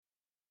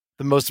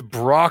the most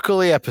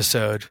broccoli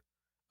episode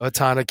of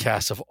Atana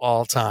Cast of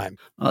all time.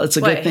 Well, it's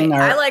a good thing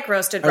I like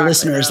roasted broccoli. Our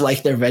listeners though.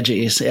 like their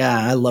veggies. Yeah,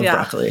 I love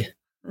broccoli.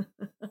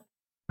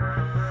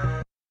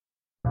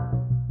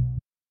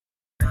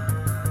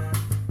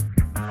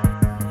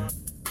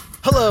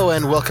 Hello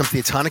and welcome to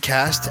the Atana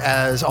Cast.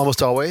 As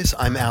almost always,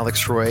 I'm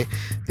Alex Roy,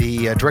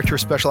 the Director of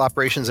Special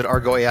Operations at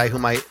Argo AI,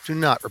 whom I do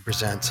not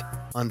represent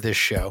on this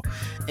show,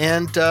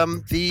 and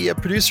the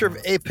producer of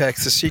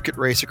Apex, The Secret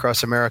Race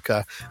Across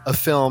America, a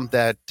film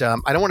that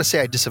I don't want to say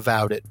I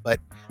disavowed it, but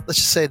let's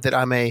just say that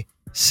I'm a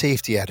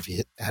safety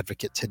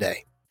advocate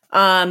today.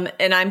 And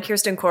I'm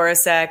Kirsten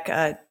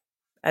Korosek,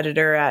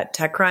 editor at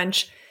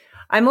TechCrunch.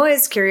 I'm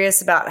always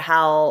curious about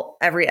how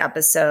every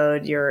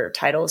episode your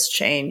titles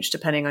change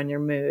depending on your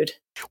mood.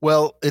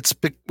 Well,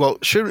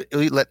 should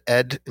we let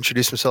Ed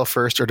introduce himself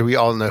first, or do we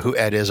all know who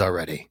Ed is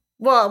already?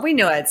 Well, we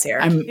know Ed's here.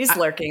 He's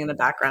lurking in the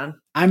background.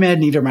 I'm Ed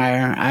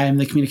Niedermeyer. I am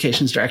the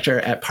communications director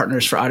at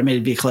Partners for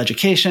Automated Vehicle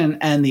Education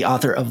and the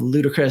author of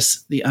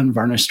Ludicrous, the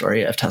Unvarnished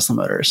Story of Tesla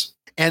Motors.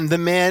 And the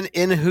man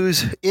in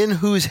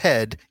whose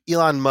head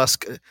Elon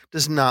Musk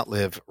does not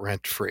live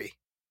rent-free.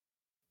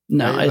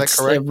 No,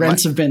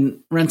 rents have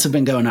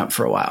been going up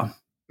for a while.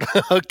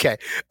 Okay.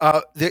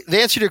 The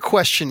answer to your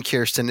question,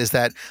 Kirsten, is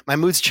that my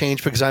mood's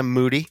changed because I'm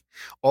moody.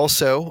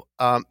 Also,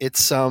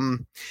 it's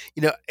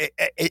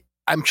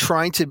I'm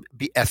trying to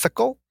be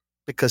ethical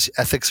because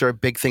ethics are a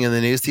big thing in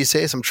the news these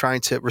days. I'm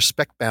trying to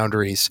respect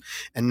boundaries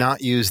and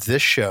not use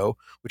this show,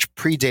 which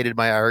predated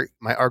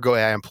my Argo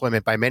AI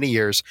employment by many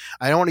years.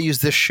 I don't want to use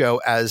this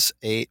show as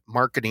a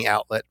marketing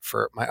outlet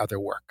for my other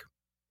work.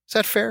 Is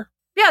that fair?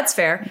 Yeah, it's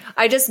fair.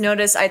 I just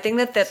noticed, I think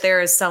that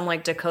there is some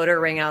like decoder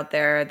ring out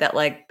there that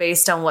like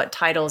based on what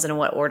titles and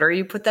what order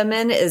you put them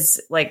in is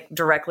like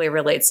directly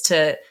relates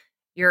to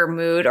your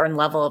mood or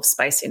level of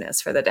spiciness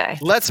for the day.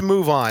 Let's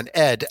move on.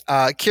 Ed,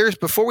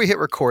 before we hit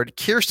record,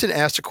 Kirsten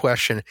asked a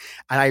question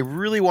and I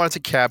really wanted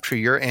to capture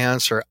your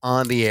answer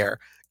on the air.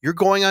 You're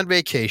going on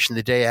vacation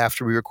the day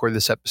after we record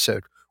this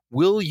episode.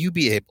 Will you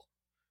be able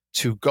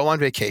to go on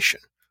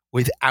vacation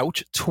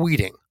without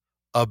tweeting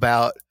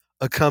about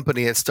a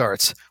company that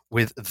starts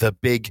with the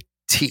big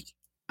T?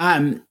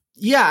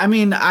 Yeah, I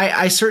mean,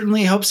 I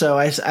certainly hope so.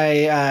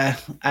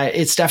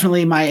 It's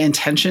definitely my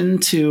intention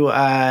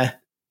to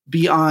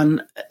be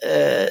on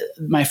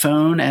my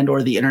phone and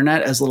or the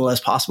internet as little as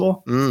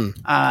possible.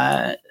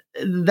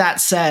 That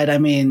said, I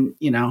mean,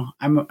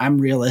 I'm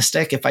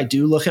realistic. If I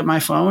do look at my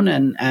phone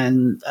and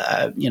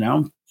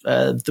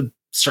the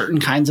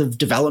certain kinds of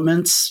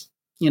developments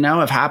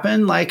have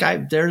happened,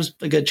 there's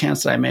a good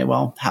chance that I may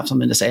well have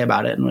something to say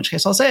about it, in which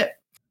case I'll say it.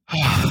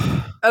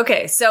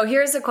 Okay. So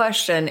here's a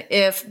question.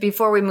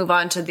 Before we move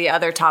on to the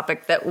other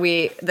topic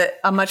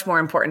a much more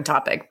important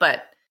topic,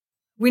 but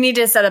we need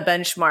to set a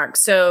benchmark.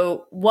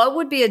 So what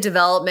would be a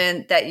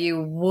development that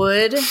you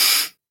would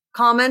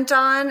comment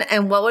on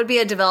and what would be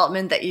a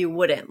development that you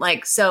wouldn't?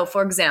 So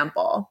for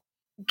example,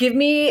 give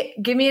me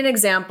an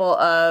example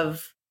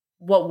of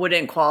what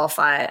wouldn't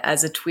qualify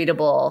as a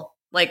tweetable,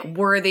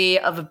 worthy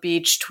of a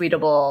beach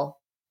tweetable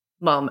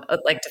moment,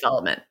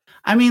 development.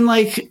 I mean,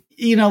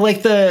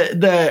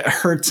 the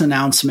Hertz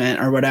announcement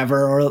or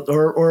whatever,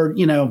 or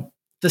anything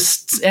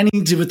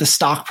to do with the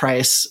stock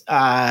price.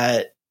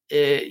 I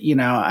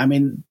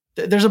mean,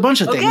 there's a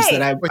bunch of things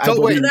that I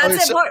believe.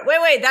 That's important.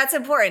 Wait, that's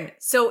important.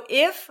 So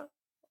if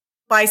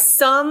by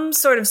some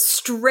sort of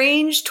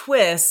strange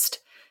twist,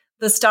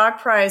 the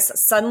stock price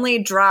suddenly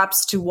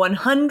drops to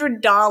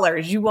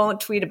 $100, you won't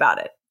tweet about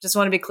it. Just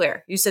want to be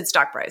clear. You said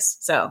stock price.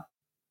 So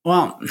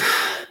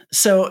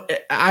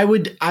I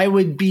wouldn't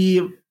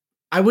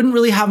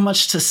really have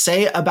much to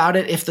say about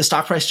it if the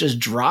stock price just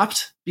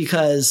dropped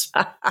because,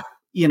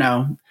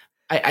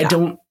 I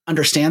don't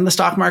understand the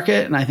stock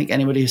market. And I think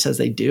anybody who says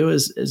they do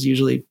is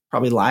usually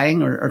probably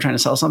lying or trying to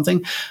sell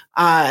something.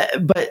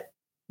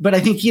 But I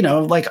think,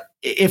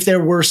 if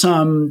there were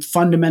some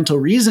fundamental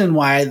reason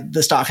why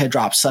the stock had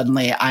dropped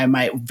suddenly, I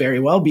might very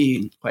well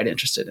be quite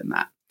interested in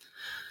that.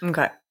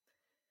 Okay.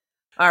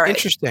 All right.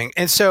 Interesting.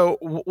 And so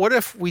what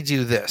if we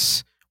do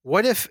this?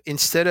 What if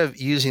instead of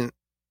using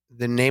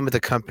the name of the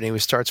company,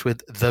 which starts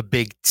with the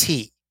big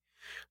T,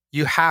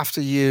 you have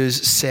to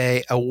use,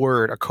 say,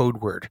 a code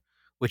word,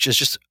 which is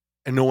just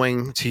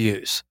annoying to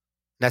use.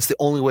 That's the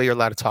only way you're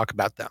allowed to talk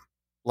about them.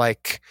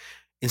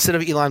 Instead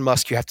of Elon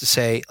Musk, you have to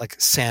say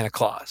Santa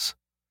Claus.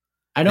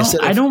 I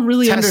don't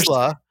really Tesla,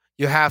 understand.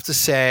 You have to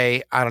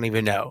say, I don't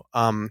even know.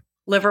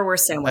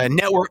 Liverwurst sandwich.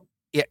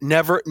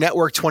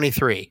 Network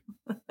 23.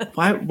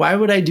 Why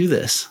would I do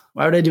this?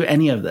 Why would I do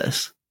any of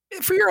this?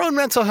 For your own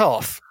mental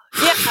health.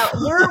 Yeah,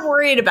 we're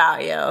worried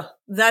about you.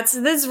 This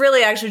is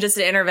really actually just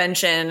an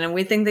intervention, and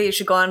we think that you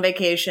should go on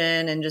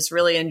vacation and just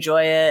really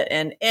enjoy it.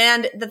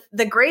 And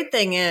the great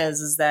thing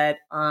is that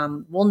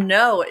we'll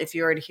know if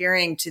you're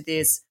adhering to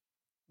these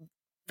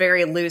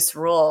very loose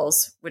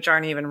rules, which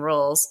aren't even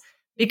rules,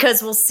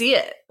 because we'll see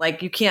it.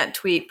 You can't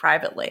tweet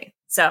privately.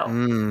 So,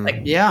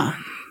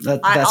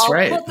 that's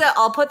right.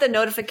 I'll put the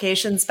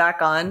notifications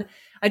back on.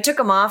 I took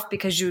them off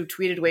because you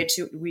tweet way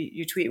too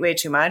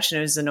much, and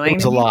it was annoying. It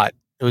was a lot.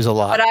 It was a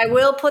lot. But I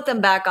will put them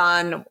back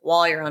on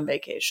while you're on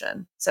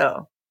vacation.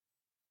 So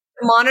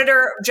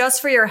monitor just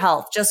for your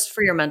health, just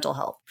for your mental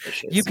health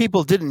issues. You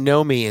people didn't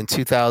know me in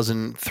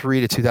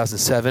 2003 to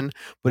 2007,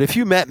 but if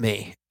you met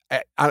me,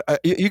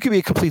 you could be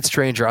a complete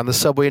stranger on the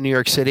subway in New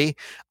York City.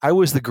 I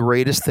was the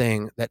greatest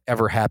thing that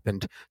ever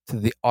happened to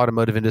the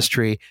automotive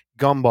industry.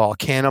 Gumball,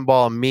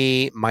 Cannonball,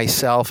 me,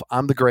 myself,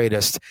 I'm the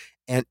greatest.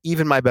 And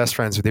even my best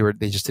friends,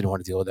 they just didn't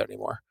want to deal with it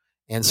anymore.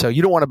 And so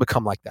you don't want to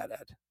become like that,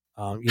 Ed.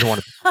 You don't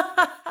want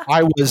to.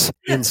 I was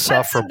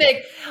insufferable.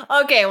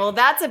 Okay, well,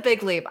 that's a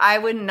big leap. I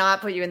would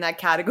not put you in that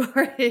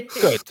category.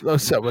 Good.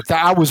 So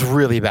I was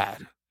really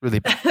bad. Really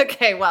bad.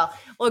 Okay, well,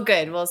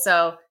 good. Well,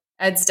 so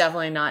Ed's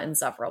definitely not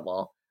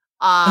insufferable.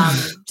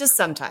 Just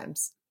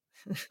sometimes.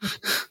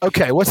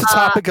 Okay, what's the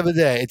topic of the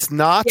day? It's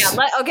not. Yeah.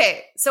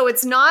 Okay, so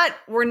it's not.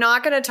 We're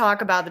not going to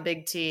talk about the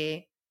big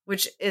T,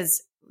 which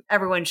is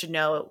everyone should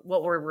know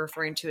what we're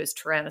referring to as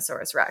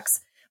Tyrannosaurus Rex.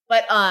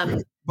 But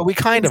we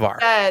kind of are.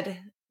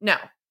 No.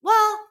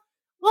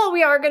 Well,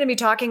 we are going to be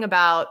talking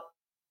about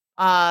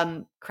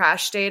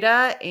crash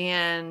data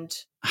and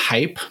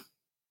hype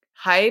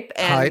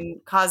and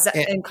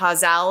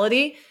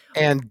causality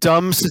and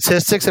dumb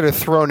statistics that are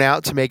thrown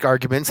out to make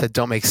arguments that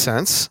don't make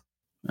sense.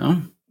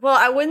 No. Well,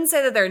 I wouldn't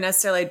say that they're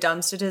necessarily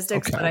dumb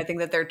statistics, but I think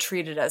that they're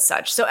treated as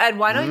such. So, Ed,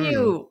 why don't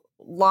you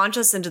launch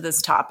us into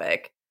this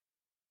topic?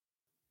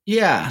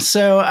 Yeah.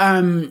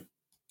 So,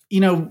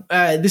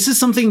 this is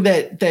something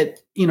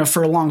that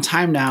for a long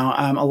time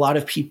now, a lot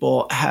of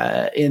people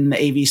in the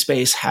AV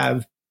space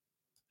have,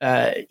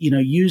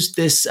 used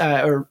this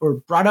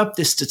or brought up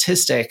this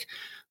statistic,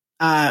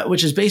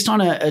 which is based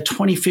on a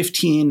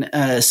 2015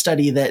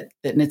 study that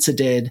NHTSA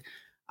did.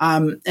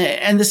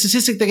 And the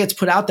statistic that gets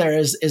put out there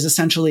is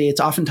essentially, it's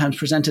oftentimes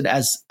presented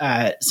as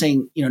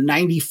saying,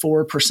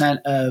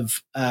 94%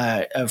 of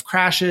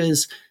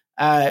crashes,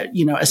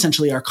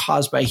 essentially are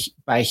caused by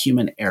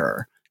human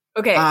error.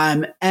 Okay.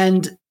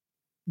 And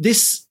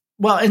this,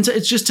 and so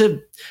it's just so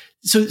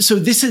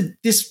this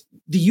is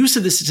the use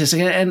of this statistic.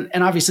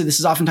 And obviously this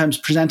is oftentimes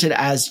presented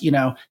as,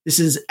 this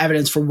is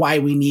evidence for why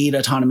we need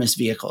autonomous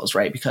vehicles,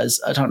 right?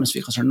 Because autonomous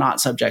vehicles are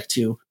not subject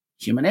to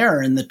human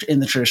error in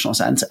the traditional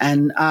sense.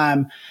 And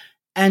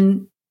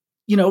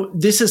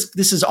this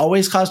has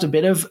always caused a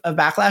bit of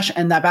backlash,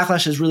 and that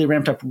backlash has really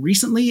ramped up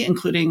recently,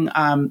 including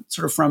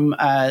sort of from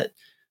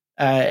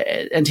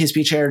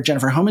NTSB chair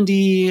Jennifer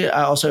Homendy,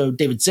 also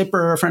David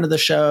Zipper, a friend of the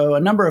show. A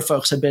number of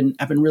folks have been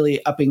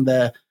really upping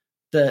the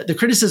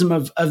criticism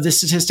of this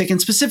statistic, and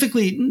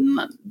specifically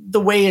the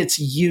way it's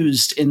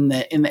used in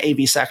the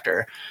AV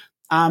sector.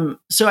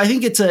 So I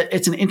think it's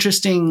an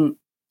interesting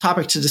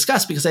topic to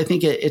discuss, because I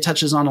think it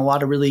touches on a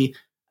lot of really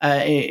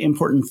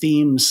important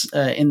themes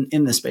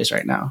in this space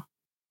right now.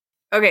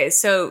 Okay,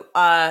 so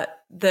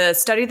the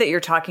study that you're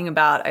talking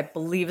about, I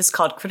believe, is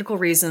called Critical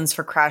Reasons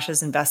for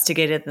Crashes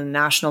Investigated in the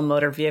National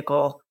Motor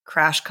Vehicle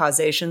Crash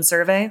Causation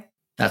Survey.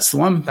 That's the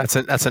one. That's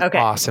an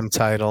awesome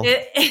title.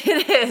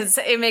 It is.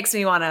 It makes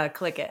me want to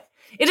click it.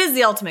 It is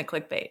the ultimate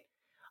clickbait.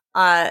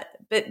 But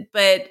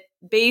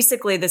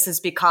basically, this has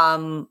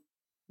become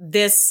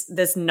this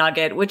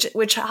nugget,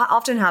 which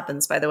often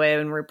happens, by the way,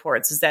 in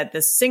reports, is that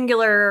this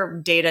singular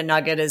data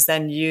nugget is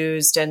then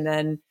used, and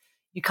then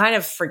you kind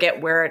of forget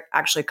where it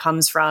actually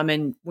comes from.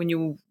 And when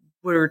you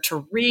were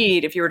to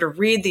read, if you were to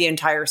read the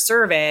entire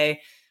survey,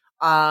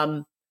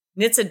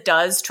 NHTSA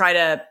does try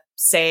to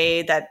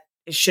say that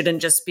it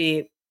shouldn't just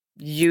be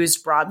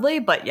used broadly,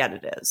 but yet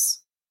it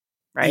is.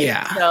 Right.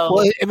 Yeah. So,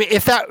 well, I mean,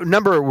 if that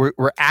number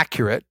were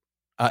accurate,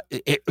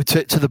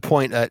 to the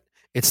point that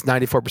it's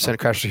 94%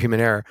 crashes through human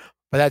error,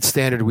 by that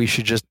standard, we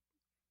should just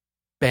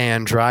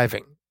ban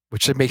driving,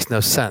 which it makes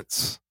no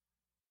sense.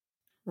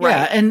 Right.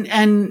 Yeah,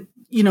 and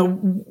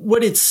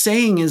what it's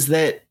saying is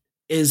that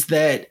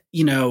it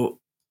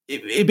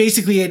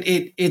basically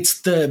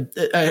it's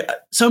the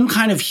some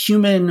kind of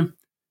human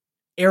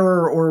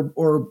error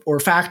or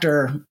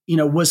factor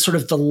was sort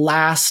of the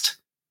last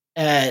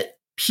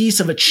piece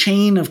of a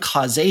chain of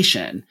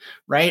causation,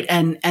 right?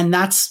 And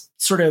that's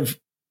sort of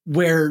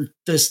where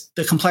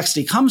the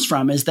complexity comes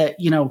from, is that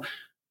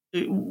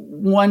the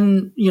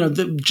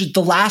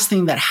last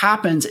thing that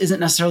happens isn't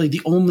necessarily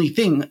the only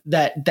thing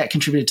that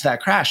contributed to that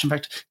crash. In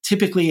fact,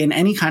 typically in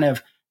any kind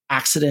of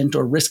accident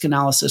or risk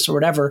analysis or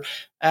whatever,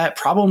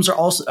 problems are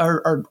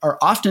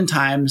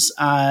oftentimes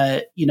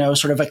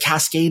sort of a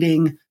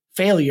cascading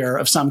failure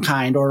of some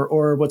kind,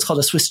 or what's called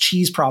a Swiss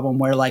cheese problem,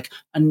 where like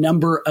a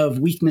number of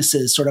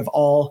weaknesses sort of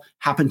all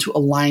happen to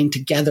align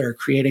together,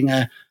 creating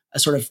a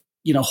sort of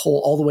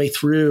whole all the way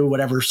through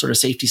whatever sort of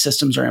safety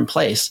systems are in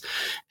place.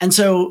 And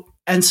so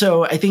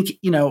I think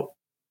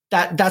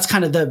that's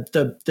kind of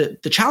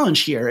the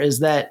challenge here, is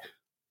that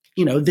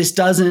this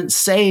doesn't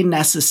say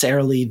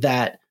necessarily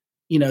that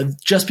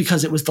just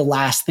because it was the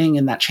last thing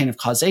in that chain of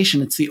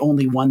causation, it's the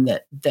only one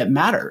that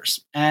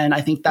matters. And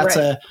I think that's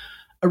right.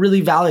 a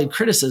really valid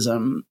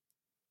criticism,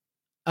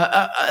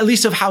 at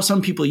least of how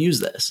some people use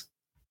this.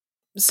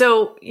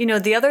 So,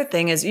 the other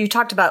thing is, you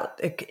talked about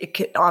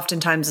it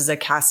oftentimes as a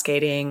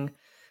cascading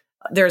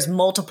there's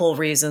multiple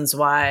reasons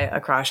why a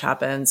crash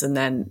happens. And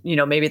then,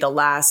 maybe the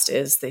last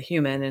is the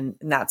human, and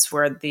that's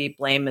where the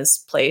blame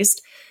is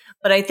placed.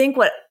 But I think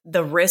what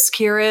the risk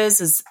here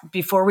is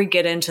before we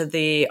get into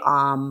the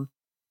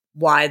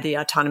why the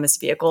autonomous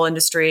vehicle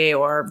industry,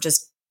 or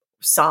just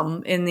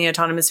some in the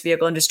autonomous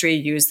vehicle industry,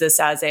 use this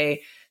as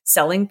a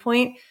selling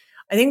point,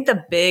 I think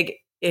the big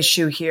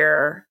issue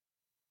here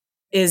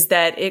is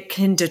that it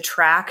can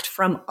detract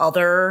from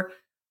other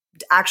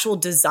actual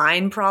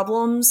design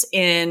problems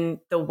in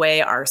the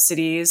way our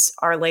cities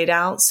are laid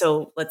out.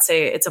 So let's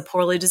say it's a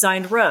poorly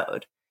designed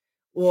road,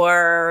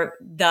 or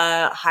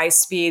the high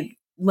speed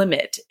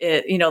limit,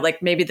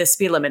 like maybe the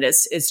speed limit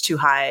is too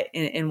high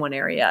in one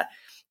area.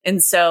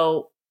 And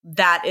so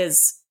that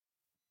is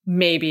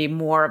maybe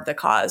more of the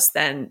cause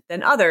than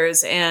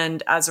others.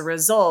 And as a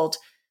result,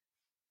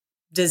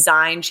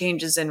 design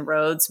changes in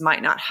roads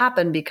might not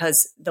happen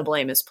because the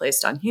blame is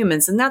placed on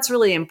humans. And that's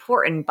really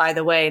important, by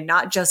the way,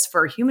 not just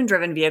for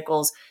human-driven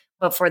vehicles,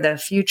 but for the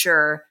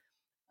future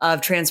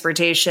of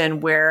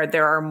transportation, where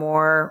there are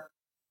more,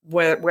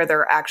 where there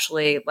are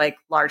actually like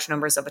large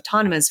numbers of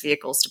autonomous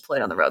vehicles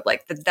deployed on the road.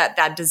 Like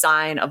that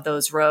design of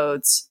those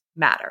roads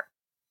matter.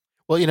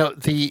 Well,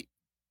 the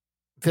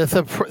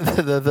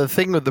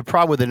thing with the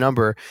problem with the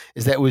number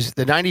is that it was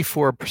the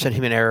 94%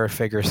 human error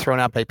figure thrown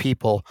out by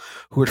people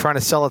who were trying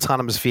to sell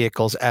autonomous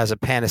vehicles as a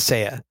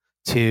panacea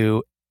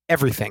to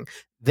everything.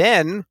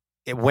 Then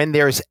when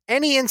there's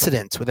any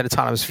incident with an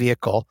autonomous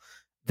vehicle,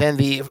 then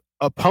the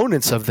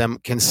opponents of them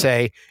can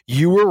say,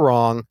 you were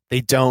wrong.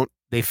 They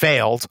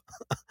failed.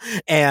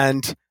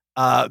 And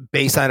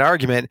based on that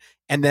argument,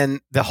 and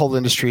then the whole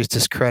industry is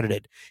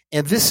discredited.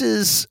 And this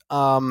is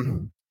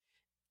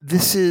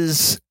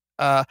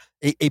a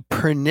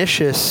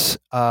pernicious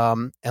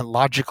and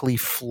logically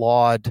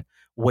flawed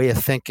way of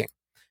thinking,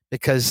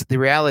 because the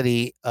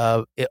reality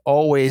of it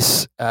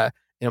always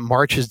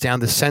marches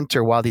down the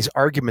center, while these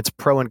arguments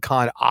pro and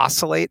con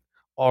oscillate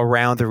all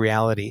around the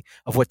reality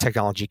of what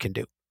technology can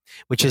do,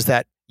 which is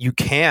that you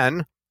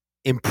can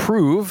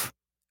improve,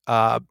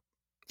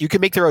 you can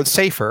make the roads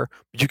safer,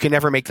 but you can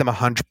never make them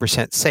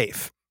 100%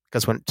 safe,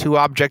 because when two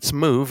objects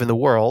move in the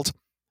world,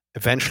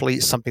 eventually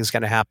something's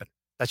going to happen.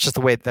 That's just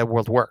the way that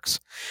world works.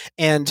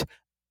 And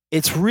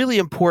it's really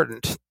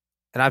important,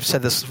 and I've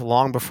said this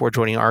long before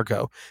joining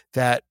Argo,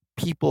 that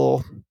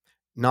people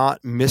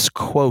not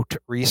misquote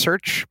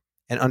research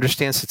and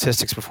understand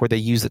statistics before they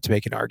use it to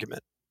make an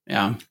argument.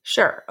 Yeah.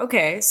 Sure.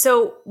 Okay.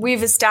 So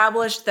we've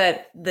established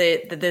that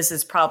this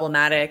is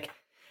problematic.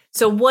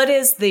 So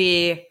what's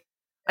the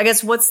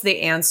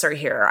answer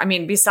here? I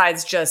mean,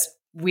 besides just,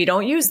 we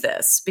don't use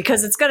this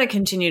because it's going to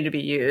continue to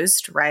be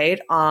used, right?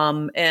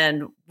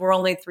 And we're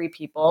only 3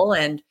 people,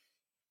 and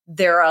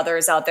there are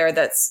others out there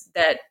that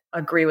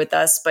agree with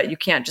us, but you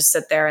can't just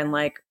sit there and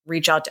like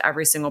reach out to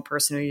every single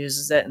person who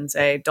uses it and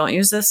say, don't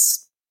use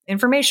this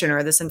information,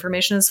 or this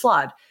information is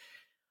flawed.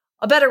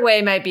 A better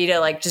way might be to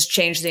like just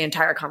change the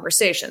entire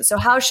conversation. So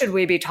how should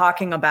we be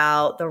talking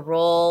about the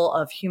role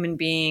of human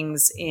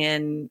beings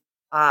in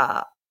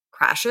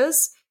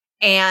crashes,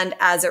 and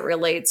as it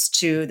relates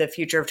to the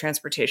future of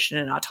transportation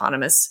and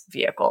autonomous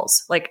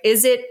vehicles? Like,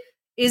 is it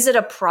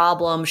a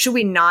problem? Should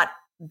we not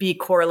be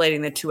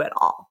correlating the two at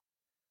all?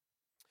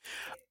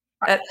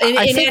 In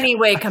any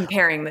way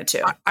comparing the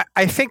two?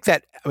 I think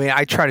that,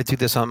 I try to do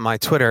this on my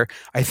Twitter.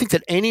 I think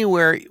that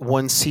anywhere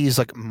one sees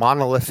like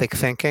monolithic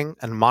thinking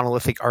and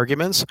monolithic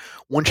arguments,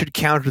 one should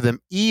counter them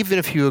even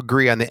if you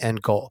agree on the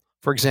end goal.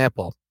 For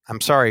example,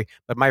 I'm sorry,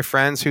 but my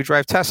friends who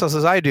drive Teslas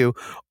as I do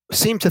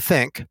seem to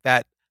think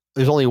that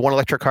there's only one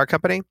electric car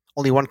company,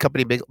 only one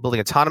company building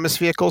autonomous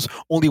vehicles,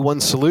 only one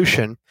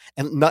solution,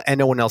 and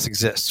no one else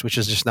exists, which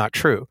is just not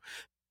true.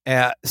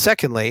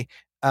 Secondly,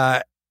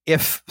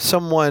 if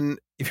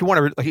you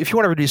want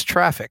to reduce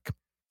traffic,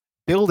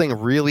 building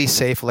really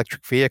safe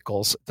electric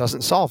vehicles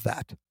doesn't solve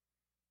that.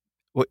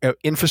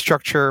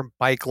 Infrastructure,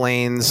 bike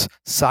lanes,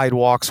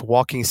 sidewalks,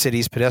 walking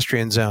cities,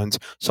 pedestrian zones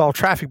solve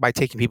traffic by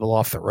taking people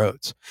off the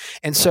roads.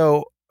 And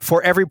so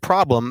for every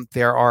problem,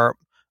 there are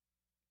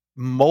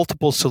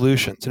multiple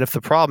solutions. And if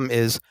the problem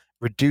is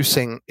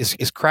reducing is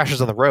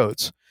crashes on the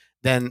roads,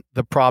 then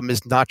the problem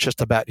is not just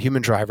about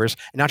human drivers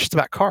and not just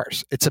about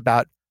cars. It's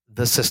about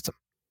the system.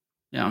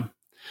 Yeah.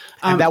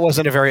 And that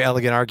wasn't a very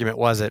elegant argument,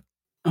 was it?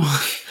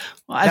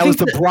 That was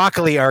the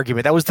broccoli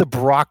argument. That was the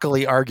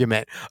broccoli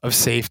argument of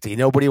safety.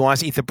 Nobody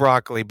wants to eat the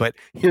broccoli, but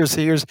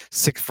here's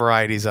 6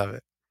 varieties of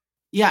it.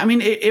 Yeah,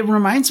 it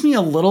reminds me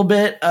a little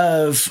bit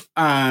of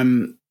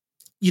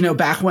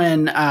back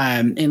when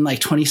in like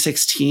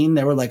 2016,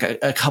 there were like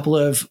a couple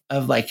of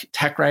like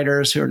tech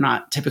writers who are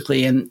not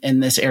typically in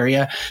this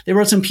area. They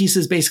wrote some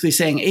pieces basically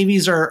saying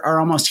AVs are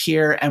almost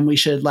here and we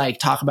should like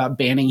talk about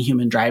banning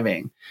human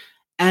driving.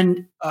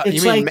 And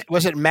it's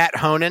was it Matt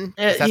Honan?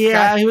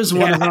 Yeah, he was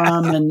one of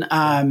them,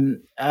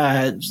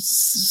 and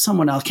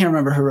someone else, can't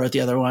remember who wrote the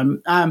other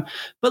one.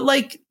 But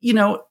like,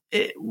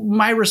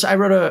 I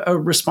wrote a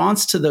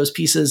response to those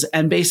pieces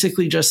and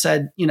basically just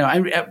said,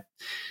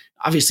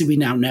 obviously we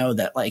now know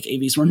that like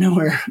AVs were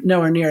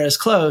nowhere near as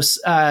close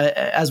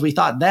as we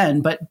thought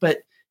then, but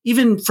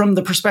even from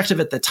the perspective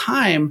at the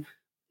time,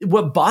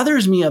 what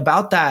bothers me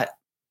about that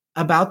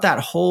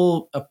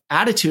whole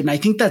attitude, and I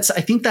think that's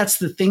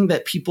the thing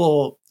that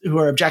people who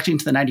are objecting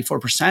to the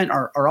 94%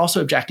 are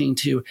also objecting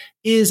to,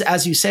 is,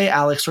 as you say,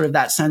 Alex, sort of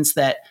that sense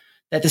that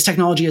this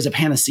technology is a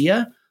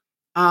panacea,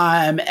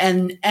 and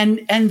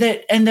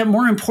that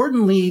more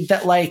importantly,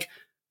 that like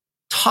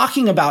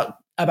talking about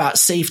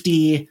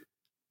safety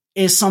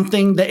is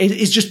something that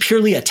is just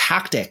purely a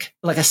tactic,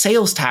 like a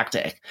sales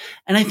tactic.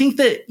 And I think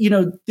that,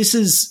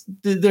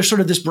 there's sort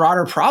of this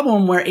broader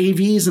problem where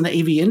AVs and the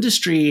AV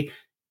industry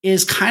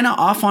is kind of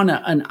off on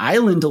an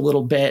island a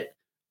little bit.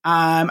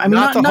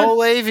 Not the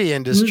whole AV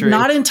industry,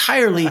 not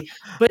entirely,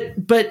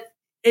 but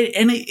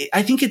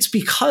I think it's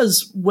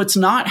because what's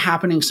not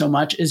happening so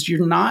much is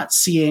you're not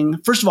seeing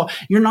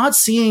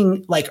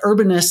like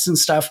urbanists and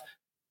stuff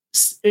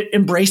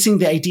embracing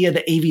the idea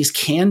that AVs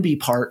can be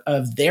part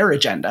of their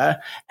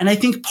agenda. And I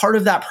think part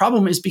of that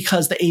problem is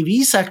because the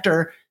AV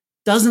sector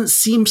doesn't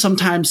seem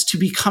sometimes to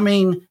be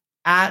coming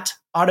at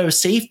auto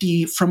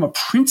safety from a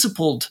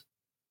principled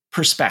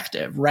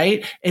perspective,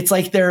 right? It's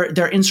like they're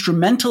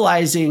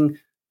instrumentalizing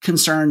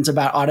concerns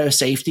about auto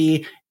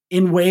safety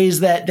in ways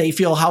that they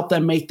feel help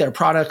them make their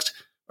product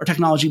or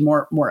technology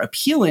more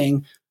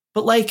appealing.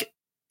 But like,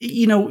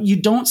 you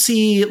don't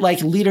see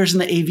like leaders in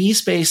the AV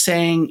space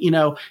saying,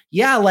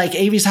 like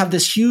AVs have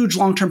this huge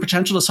long-term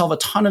potential to solve a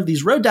ton of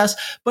these road deaths,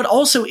 but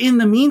also in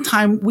the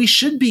meantime, we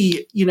should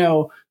be,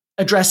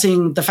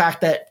 addressing the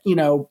fact that,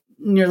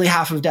 nearly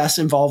half of deaths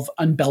involve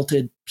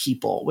unbelted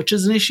people, which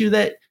is an issue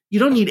that you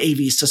don't need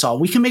AVs to solve.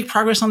 We can make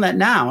progress on that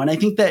now. And I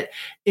think that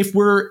if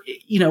we're,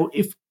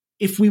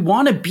 if we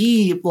want to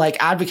be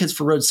like advocates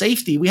for road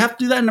safety, we have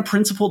to do that in a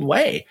principled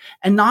way,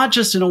 and not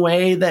just in a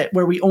way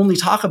where we only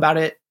talk about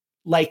it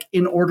like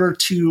in order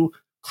to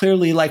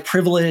clearly like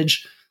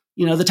privilege,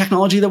 the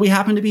technology that we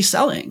happen to be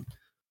selling.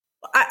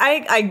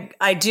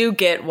 I do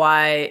get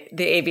why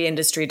the AV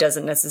industry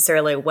doesn't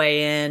necessarily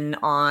weigh in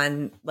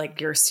on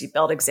like your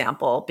seatbelt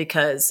example,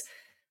 because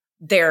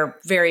they're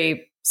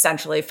very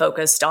centrally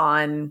focused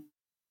on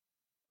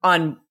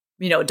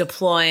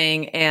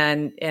deploying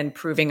and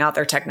proving out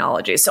their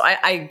technology. So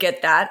I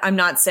get that. I'm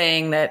not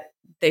saying that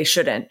they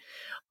shouldn't.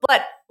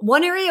 But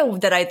one area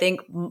that I think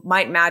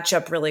might match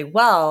up really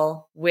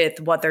well with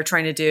what they're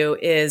trying to do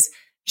is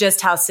just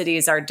how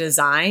cities are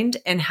designed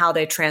and how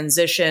they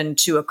transition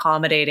to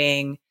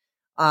accommodating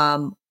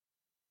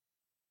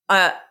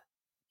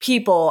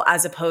people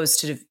as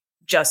opposed to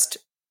just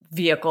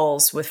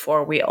vehicles with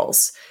four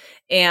wheels.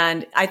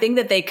 And I think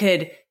that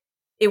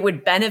it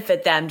would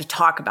benefit them to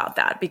talk about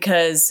that,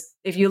 because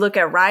if you look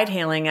at ride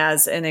hailing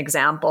as an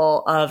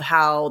example of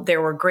how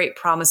there were great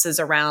promises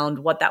around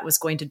what that was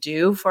going to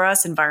do for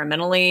us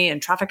environmentally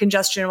and traffic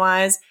congestion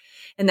wise,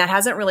 and that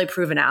hasn't really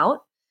proven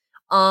out.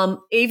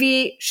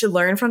 AV should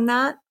learn from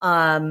that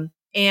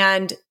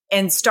and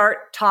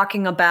start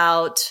talking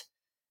about,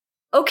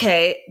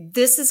 okay,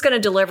 this is going to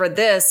deliver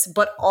this,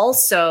 but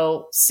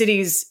also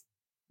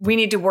we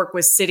need to work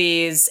with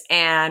cities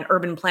and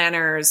urban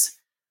planners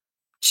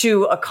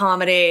to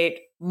accommodate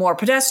more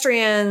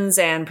pedestrians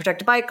and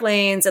protected bike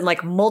lanes and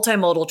like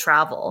multimodal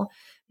travel,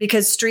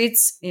 because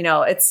streets,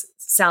 it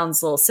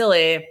sounds a little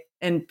silly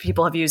and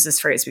people have used this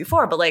phrase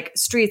before, but like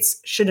streets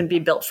shouldn't be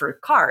built for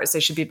cars. They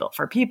should be built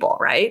for people,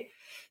 right?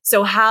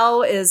 So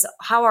how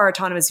are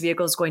autonomous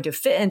vehicles going to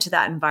fit into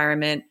that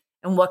environment,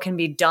 and what can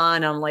be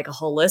done on like a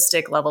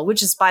holistic level,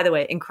 which is, by the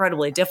way,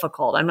 incredibly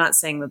difficult. I'm not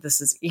saying that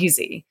this is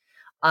easy.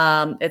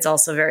 It's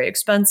also very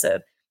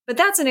expensive. But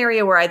that's an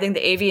area where I think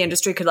the AV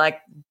industry could like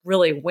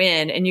really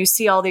win. And you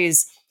see all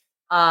these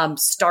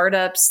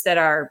startups that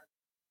are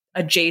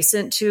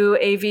adjacent to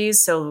AVs.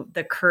 So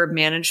the curb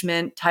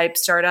management type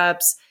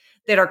startups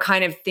that are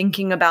kind of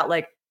thinking about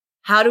like,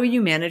 how do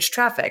you manage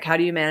traffic? How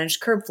do you manage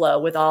curb flow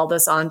with all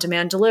this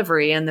on-demand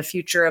delivery and the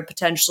future of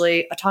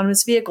potentially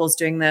autonomous vehicles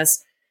doing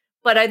this?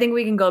 But I think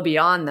we can go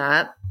beyond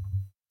that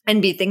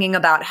and be thinking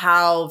about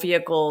how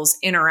vehicles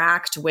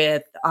interact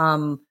with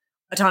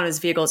autonomous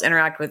vehicles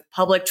interact with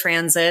public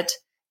transit,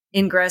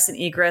 ingress and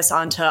egress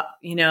onto,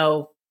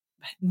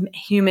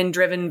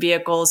 human-driven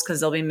vehicles,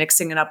 because they'll be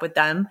mixing it up with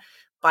them,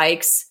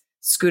 bikes,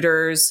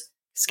 scooters,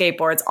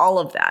 skateboards, all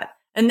of that.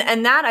 And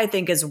that I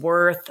think is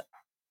worth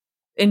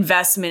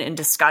investment and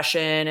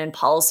discussion and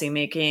policy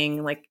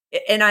making. Like,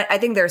 and I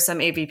think there are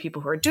some AV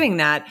people who are doing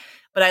that,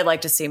 but I'd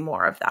like to see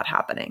more of that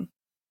happening.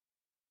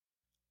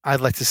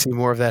 I'd like to see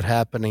more of that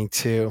happening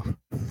too.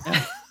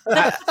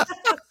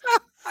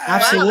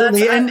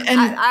 Absolutely. And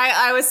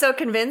I was so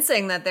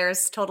convincing that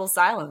there's total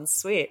silence.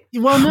 Sweet.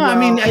 Well, no, I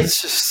mean,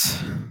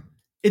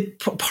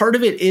 part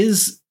of it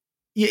is,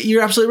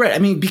 you're absolutely right. I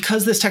mean,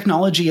 because this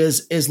technology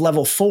is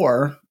level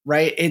 4,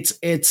 right?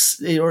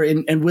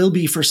 And will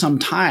be for some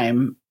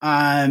time.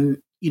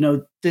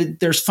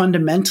 There's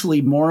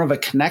fundamentally more of a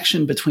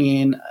connection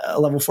between a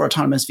level 4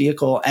 autonomous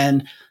vehicle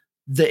and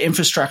the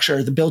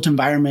infrastructure, the built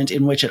environment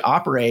in which it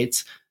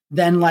operates,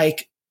 than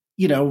like,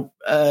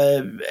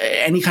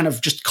 any kind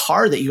of just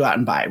car that you go out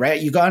and buy,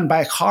 right? You go out and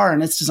buy a car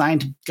and it's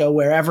designed to go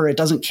wherever. It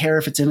doesn't care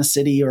if it's in a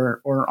city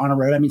or on a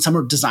road. I mean, some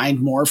are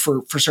designed more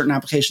for certain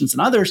applications than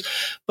others,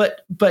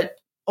 but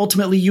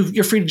ultimately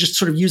you're free to just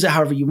sort of use it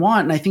however you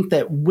want. And I think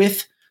that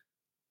with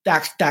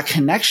that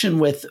connection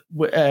with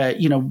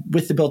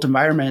the built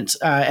environment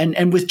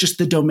and with just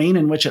the domain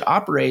in which it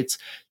operates,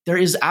 there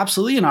is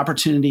absolutely an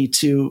opportunity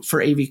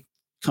for AV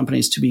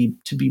companies to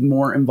be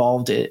more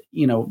involved,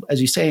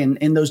 as you say,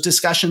 in those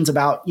discussions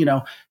about,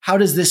 how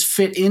does this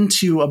fit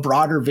into a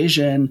broader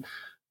vision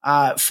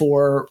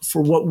for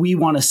what we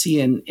want to see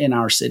in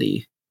our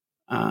city.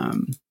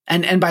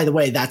 And by the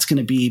way, that's going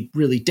to be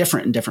really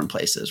different in different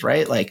places,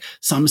 right? Like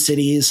some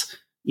cities,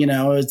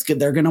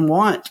 they're going to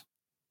want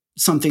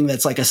something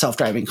that's like a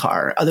self-driving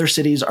car. Other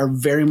cities are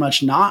very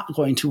much not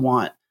going to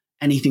want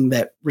anything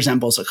that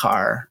resembles a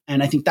car.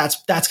 And I think that's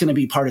going to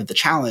be part of the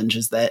challenge,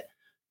 is that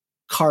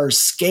cars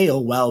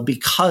scale well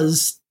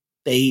because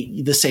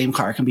the same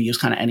car can be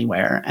used kind of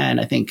anywhere. And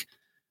I think,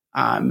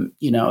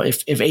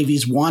 if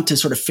AVs want to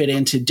sort of fit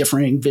into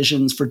differing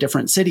visions for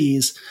different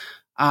cities,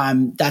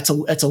 that's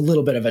a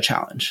little bit of a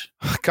challenge.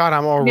 God,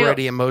 I'm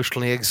already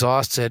emotionally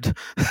exhausted.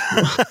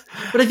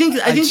 But I think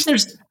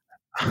there's.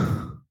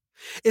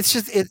 It's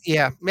just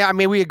yeah. I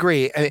mean, we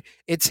agree. I mean,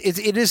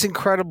 it is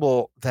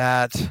incredible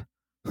that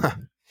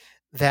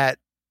that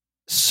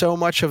so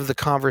much of the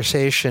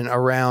conversation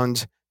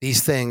around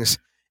these things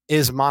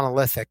is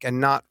monolithic, and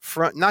not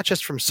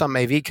just from some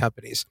AV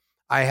companies.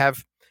 I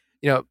have,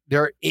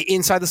 there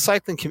inside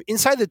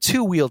the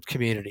two-wheeled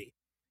community,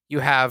 you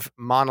have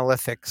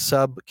monolithic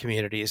sub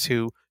communities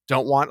who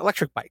don't want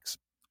electric bikes,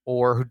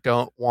 or who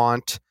don't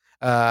want,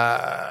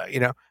 what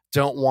do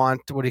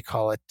you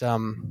call it?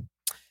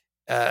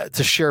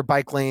 To share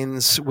bike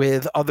lanes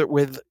with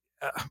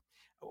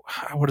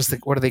what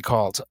are they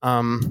called?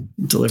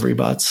 Delivery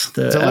bots.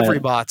 Delivery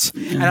bots.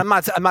 Yeah. And I'm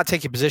not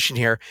taking a position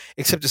here,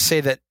 except to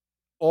say that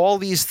all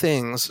these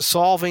things,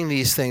 solving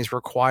these things,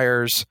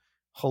 requires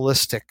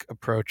holistic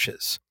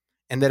approaches.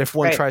 And that if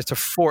one tries to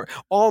force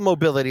all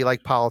mobility,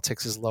 like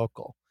politics, is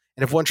local,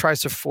 and if one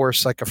tries to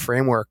force like a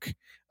framework,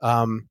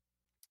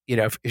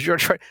 if you're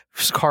trying,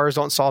 cars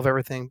don't solve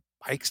everything,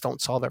 bikes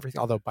don't solve everything,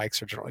 although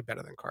bikes are generally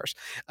better than cars.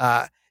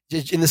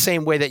 In the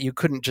same way that you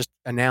couldn't just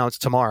announce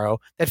tomorrow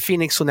that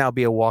Phoenix will now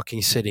be a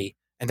walking city,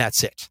 and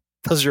that's it.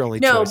 Those are your only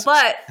choices.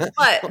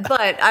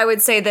 but I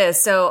would say this.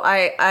 So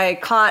I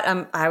caught.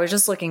 I was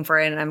just looking for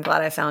it, and I'm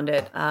glad I found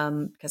it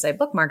because I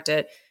bookmarked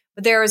it.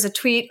 But there was a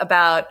tweet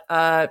about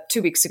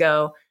 2 weeks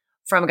ago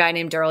from a guy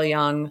named Daryl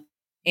Young,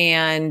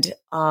 and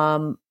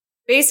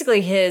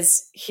basically he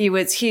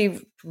writes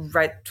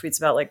tweets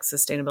about like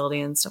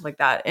sustainability and stuff like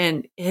that.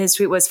 And his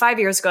tweet was, 5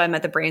 years ago, I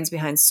met the brains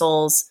behind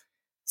Seoul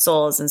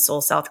in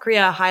Seoul, South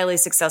Korea, highly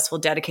successful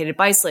dedicated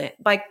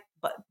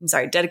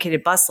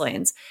dedicated bus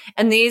lanes.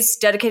 And these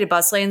dedicated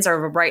bus lanes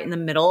are right in the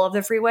middle of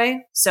the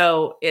freeway.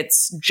 So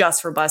it's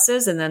just for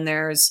buses. And then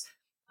there's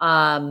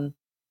cars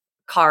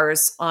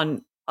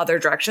on other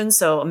directions.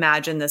 So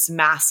imagine this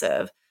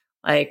massive,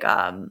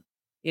 10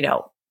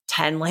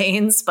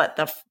 lanes,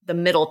 but the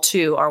middle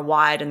two are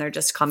wide and they're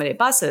just accommodate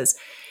buses.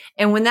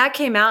 And when that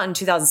came out in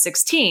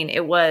 2016,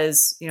 it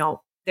was,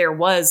 there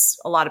was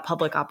a lot of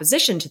public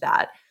opposition to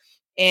that.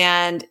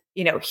 And,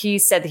 he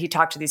said that he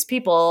talked to these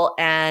people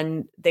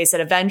and they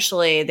said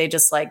eventually they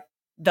just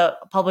the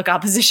public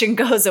opposition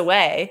goes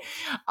away.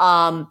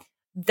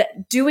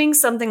 Doing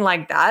something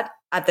like that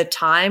at the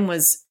time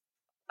was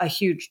a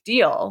huge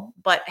deal,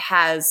 but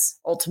has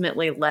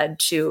ultimately led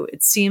to,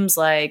 it seems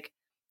like,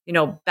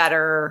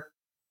 better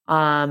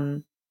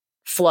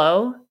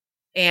flow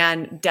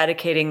and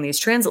dedicating these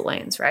transit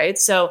lanes, right?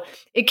 So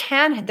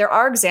there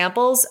are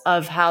examples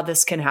of how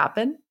this can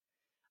happen.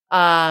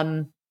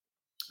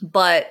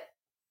 But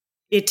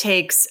it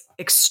takes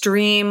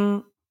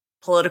extreme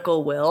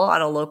political will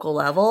at a local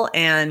level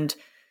and,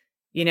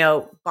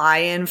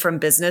 buy-in from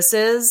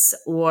businesses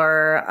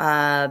or,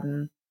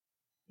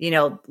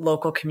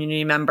 local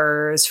community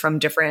members from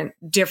different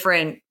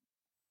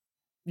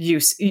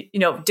use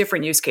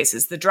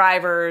cases, the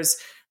drivers,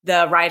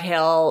 the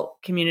ride-hail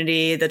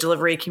community, the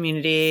delivery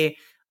community,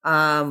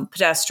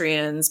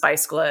 pedestrians,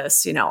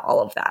 bicyclists,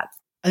 all of that.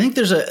 I think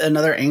there's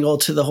another angle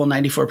to the whole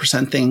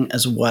 94% thing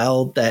as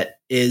well. That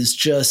is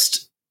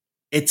just,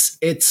 I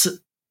think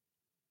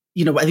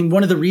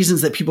one of the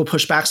reasons that people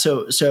push back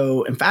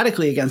so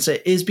emphatically against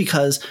it is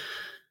because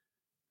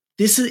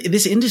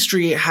this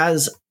industry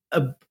has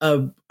a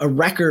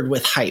record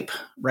with hype,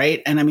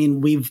 right? And I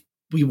mean, we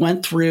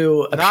went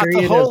through a not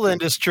period the whole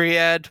industry,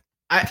 Ed.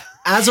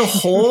 As a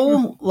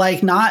whole,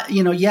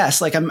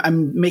 yes,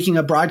 I'm making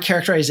a broad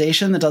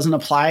characterization that doesn't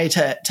apply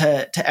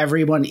to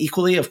everyone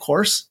equally, of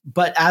course.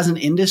 But as an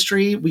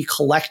industry, we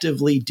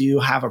collectively do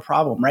have a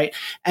problem, right?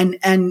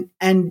 And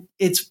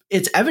it's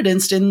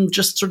evidenced in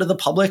just sort of the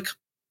public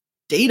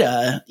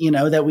data,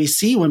 that we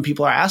see when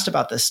people are asked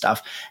about this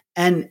stuff.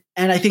 And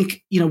I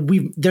think,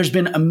 there's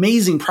been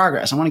amazing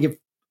progress. I want to give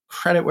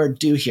credit where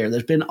due here.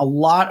 There's been a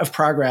lot of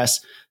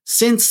progress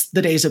since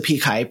the days of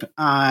peak hype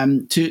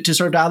to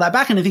sort of dial that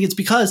back. And I think it's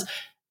because,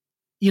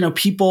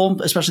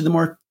 people, especially the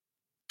more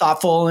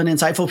thoughtful and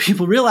insightful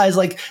people, realize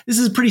like this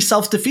is pretty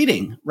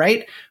self-defeating,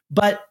 right?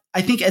 But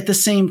I think at the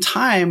same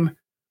time,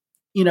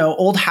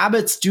 old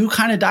habits do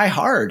kind of die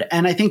hard.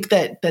 And I think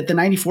that the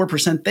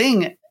 94%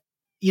 thing,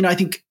 I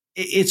think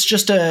it's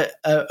just a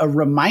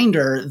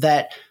reminder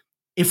that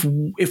if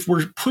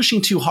we're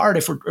pushing too hard,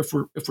 if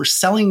we're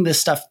selling this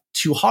stuff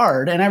too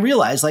hard, and I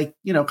realize like,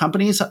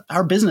 companies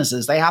are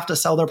businesses, they have to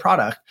sell their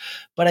product.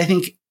 But I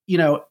think,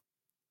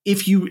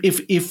 if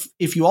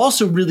you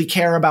also really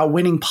care about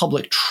winning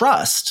public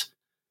trust,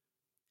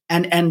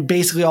 and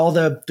basically all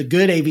the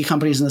good AV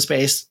companies in the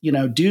space,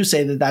 do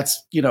say that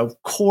that's,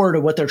 core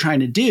to what they're trying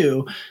to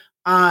do,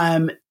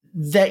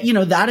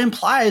 that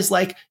implies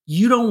like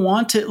you don't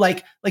want to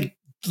like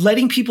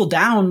letting people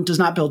down does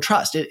not build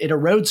trust. It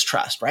erodes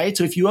trust, right?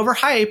 So if you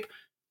overhype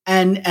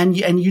and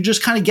you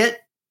just kind of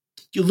get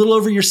a little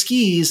over your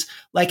skis,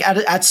 like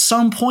at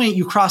some point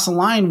you cross a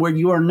line where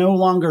you are no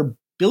longer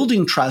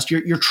building trust.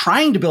 You're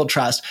trying to build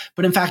trust,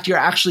 but in fact, you're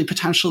actually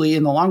potentially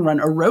in the long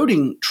run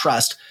eroding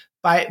trust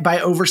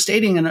by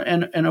overstating and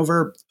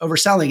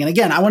overselling. And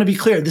again, I want to be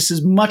clear, this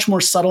is much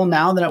more subtle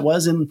now than it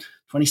was in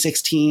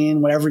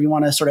 2016, whatever you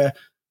want to sort of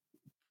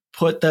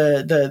put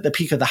the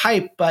peak of the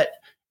hype. But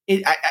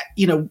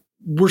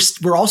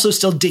we're also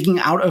still digging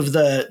out of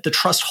the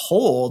trust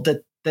hole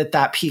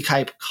that peak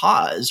hype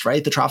caused,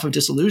 right? The trough of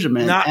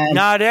disillusionment.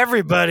 Not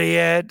everybody,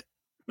 Ed.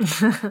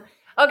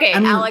 Okay,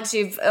 Alex,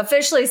 you've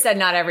officially said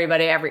not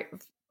everybody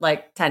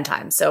 10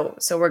 times. So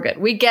we're good.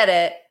 We get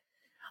it.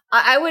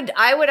 I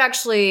would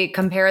actually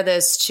compare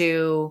this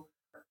to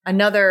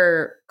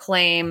another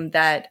claim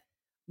that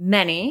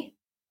many,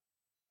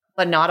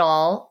 but not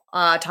all,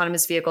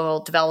 autonomous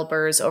vehicle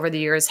developers over the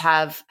years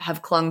have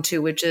clung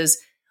to, which is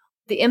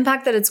the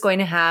impact that it's going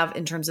to have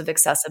in terms of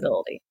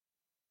accessibility.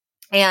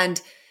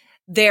 And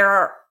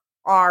there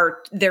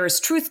is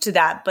truth to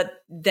that, but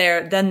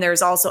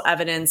there's also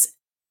evidence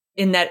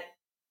in that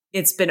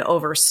it's been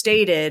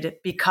overstated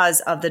because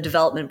of the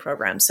development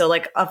program. So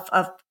like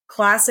a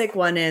classic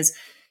one is,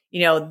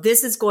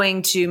 this is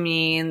going to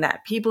mean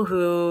that people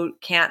who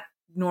can't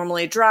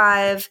normally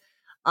drive,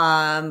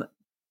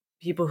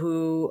 people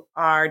who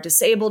are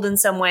disabled in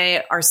some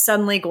way are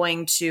suddenly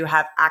going to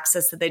have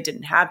access that they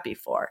didn't have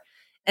before.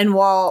 And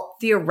while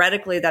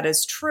theoretically that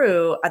is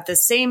true, at the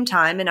same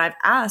time, and I've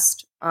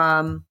asked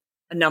a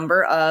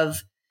number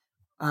of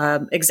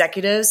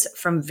executives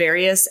from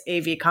various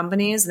AV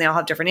companies, and they all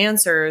have different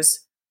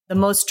answers. The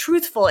most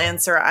truthful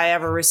answer I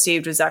ever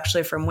received was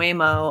actually from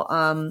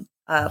Waymo,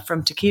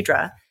 from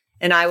Takidra.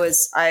 And I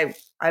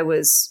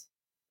was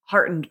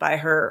heartened by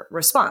her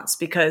response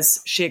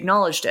because she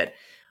acknowledged it.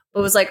 But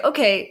it was like,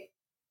 okay,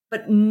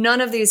 but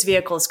none of these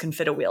vehicles can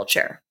fit a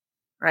wheelchair,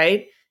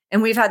 right?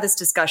 And we've had this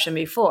discussion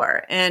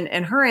before.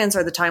 And her answer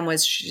at the time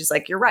was, she's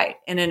like, you're right.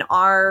 And in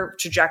our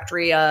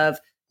trajectory of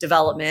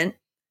development,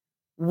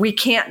 we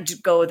can't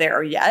go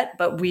there yet,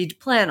 but we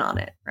plan on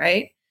it,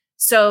 right?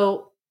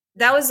 So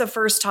that was the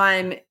first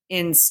time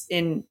in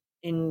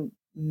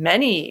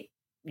many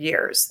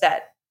years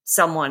that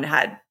someone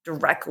had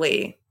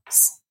directly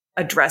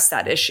addressed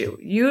that issue.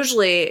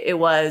 Usually it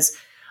was,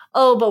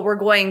 oh, but we're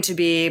going to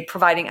be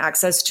providing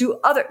access to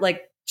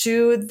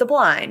to the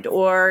blind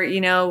or,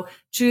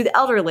 to the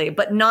elderly,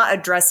 but not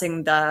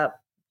addressing to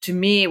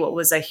me, what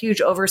was a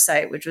huge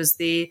oversight, which was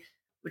the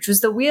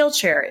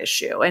wheelchair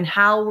issue. And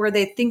how were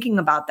they thinking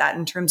about that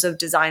in terms of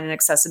design and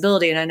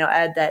accessibility? And I know,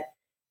 Ed, that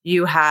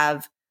you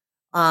have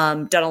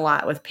done a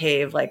lot with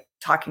PAVE, like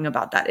talking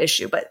about that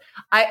issue. But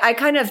I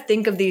kind of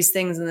think of these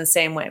things in the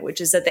same way,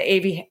 which is that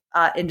the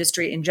AV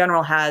industry in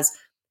general has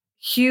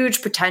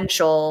huge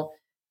potential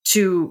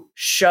to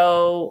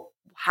show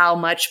how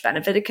much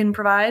benefit it can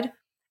provide,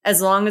 as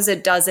long as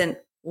it doesn't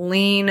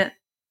lean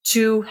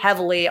too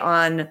heavily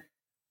on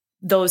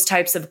those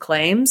types of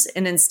claims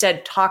and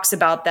instead talks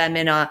about them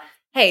in a,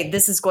 hey,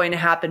 this is going to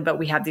happen, but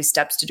we have these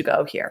steps to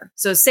go here.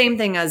 So same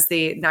thing as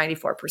the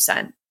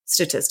 94%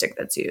 statistic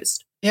that's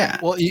used. Yeah.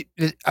 Well,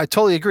 I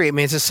totally agree. I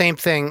mean, it's the same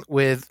thing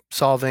with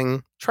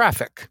solving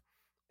traffic.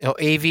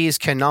 AVs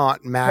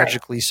cannot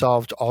magically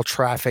solve all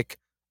traffic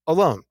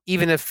alone,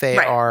 even if they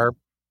are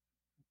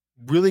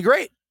really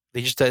great.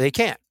 They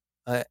can't.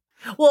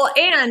 Well,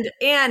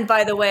 and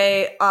by the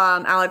way,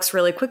 Alex,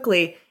 really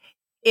quickly,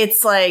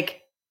 it's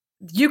like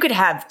you could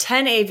have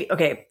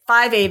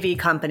 5 AV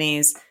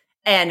companies,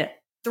 and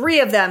 3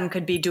 of them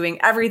could be doing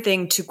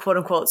everything to quote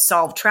unquote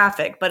solve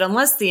traffic. But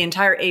unless the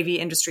entire AV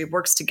industry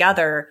works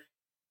together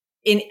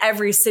in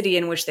every city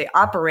in which they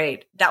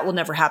operate, that will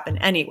never happen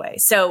anyway.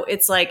 So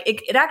it's like,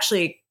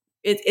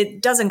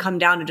 it doesn't come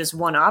down to just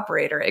one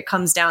operator. It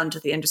comes down to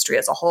the industry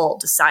as a whole,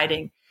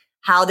 deciding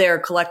how they're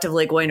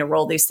collectively going to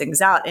roll these things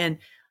out. And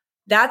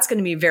that's going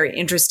to be very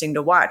interesting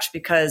to watch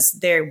because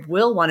they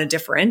will want to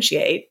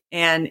differentiate.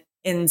 And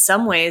in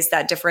some ways,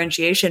 that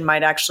differentiation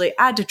might actually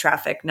add to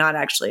traffic, not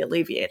actually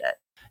alleviate it.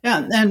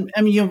 Yeah, and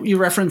I mean, you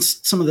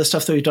referenced some of the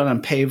stuff that we've done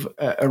on PAVE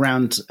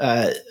around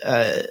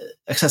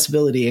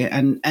accessibility.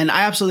 And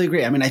I absolutely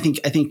agree. I mean, I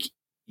think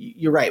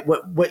you're right.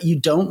 What you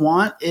don't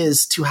want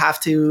is to have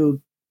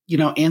to,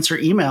 answer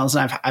emails.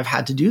 And I've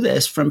had to do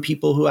this from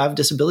people who have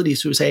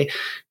disabilities who say,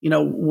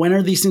 when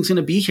are these things going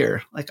to be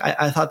here? Like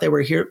I thought they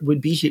were here,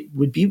 would be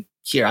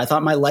here. I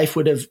thought my life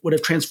would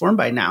have transformed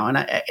by now.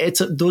 And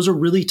those are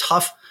really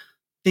tough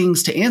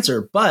things to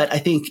answer. But I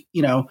think,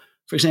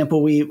 for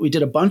example, we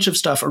did a bunch of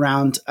stuff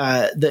around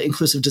the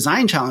inclusive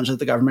design challenge that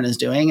the government is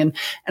doing. And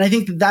I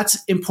think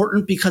that's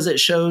important because it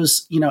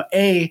shows,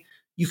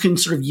 you can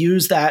sort of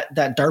use that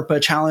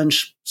DARPA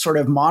challenge sort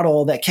of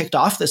model that kicked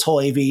off this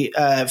whole AV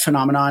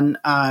phenomenon,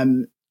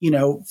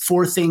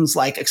 for things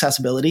like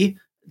accessibility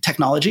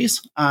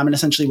technologies. And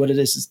essentially what it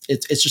is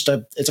it's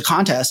a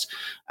contest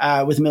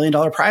with $1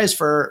 million prize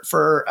for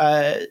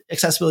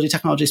accessibility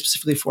technology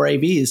specifically for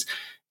AVs.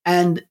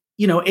 And,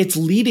 it's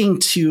leading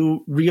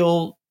to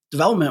real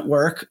development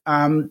work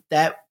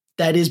that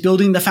is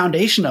building the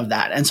foundation of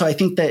that. And so I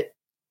think that,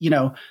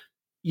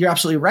 you're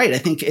absolutely right. I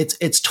think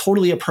it's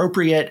totally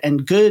appropriate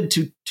and good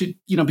to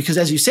because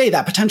as you say,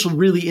 that potential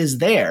really is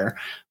there,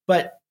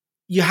 but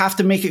you have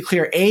to make it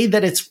clear,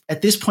 that it's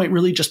at this point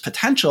really just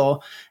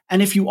potential.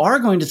 And if you are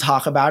going to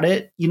talk about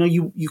it,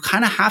 you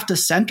kind of have to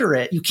center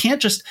it. You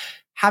can't just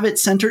have it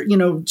centered,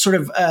 sort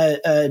of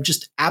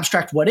just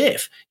abstract what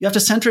if. You have to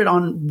center it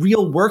on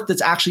real work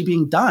that's actually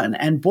being done.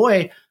 And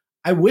boy,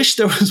 I wish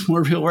there was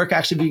more real work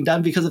actually being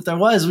done, because if there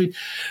was, we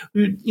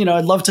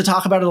I'd love to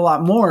talk about it a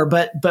lot more.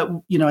 But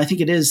I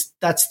think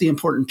that's the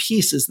important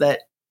piece is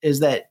that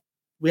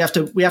we have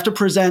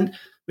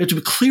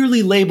to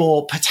clearly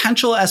label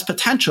potential as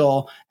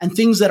potential and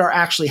things that are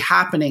actually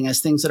happening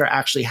as things that are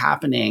actually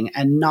happening,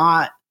 and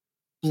not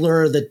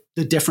blur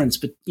the difference,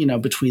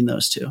 between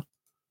those two.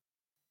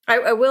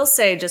 I will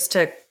say, just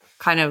to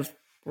kind of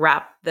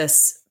wrap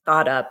this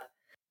thought up,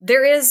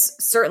 there is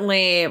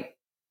certainly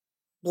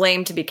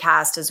blame to be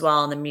cast as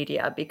well in the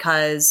media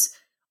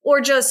or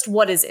just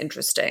what is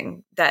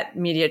interesting that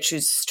media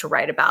chooses to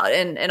write about.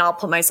 And I'll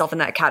put myself in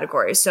that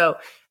category. So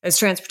as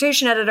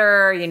transportation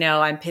editor,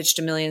 I'm pitched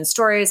a million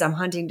stories. I'm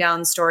hunting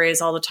down stories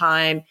all the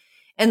time.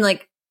 And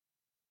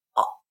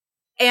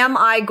am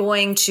I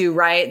going to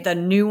write the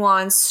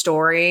nuanced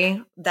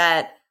story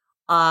that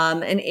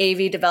an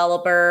AV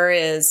developer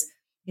is,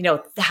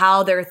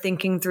 how they're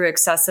thinking through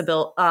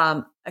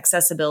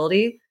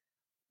accessibility?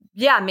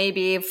 Yeah,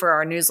 maybe for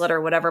our newsletter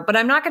or whatever, but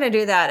I'm not going to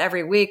do that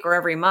every week or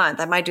every month.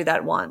 I might do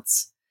that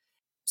once.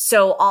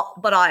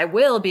 But I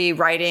will be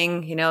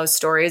writing,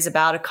 stories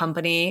about a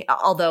company,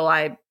 although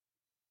I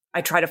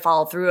try to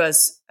follow through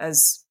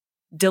as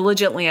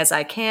diligently as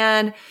I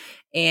can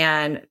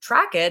and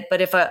track it.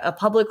 But if a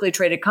publicly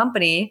traded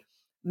company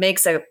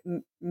makes a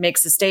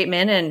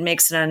statement and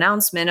makes an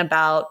announcement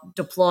about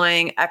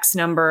deploying X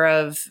number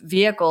of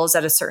vehicles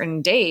at a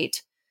certain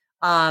date,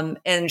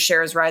 and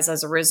shares rise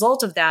as a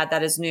result of that,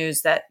 that is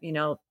news that,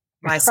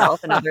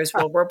 myself and others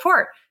will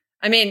report.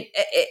 I mean,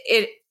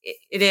 it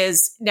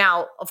is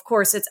now, of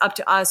course, it's up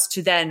to us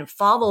to then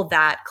follow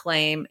that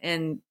claim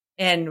and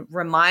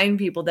remind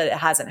people that it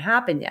hasn't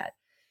happened yet.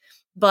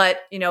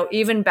 But,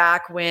 even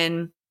back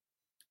when,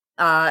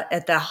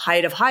 at the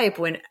height of hype,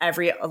 when a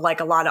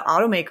lot of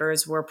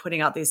automakers were putting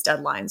out these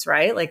deadlines,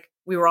 right? Like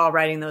we were all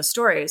writing those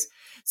stories.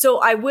 So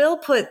I will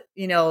put,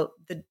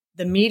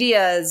 the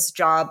media's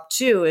job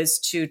too is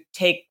to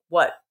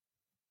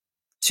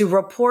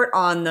report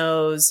on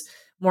those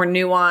more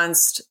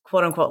nuanced,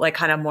 quote unquote, like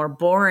kind of more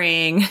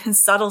boring,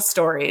 subtle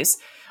stories,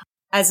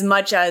 as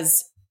much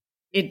as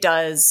it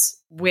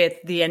does with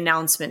the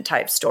announcement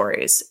type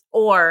stories.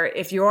 Or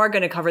if you are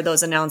going to cover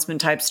those announcement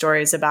type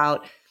stories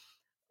about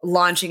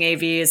launching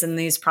AVs and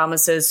these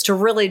promises, to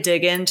really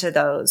dig into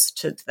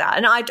that.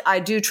 And I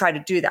do try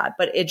to do that,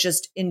 but it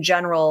just in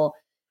general,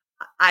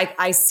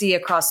 I see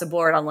across the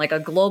board on like a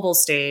global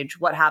stage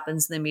what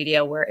happens in the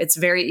media, where it's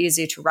very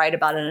easy to write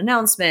about an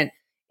announcement.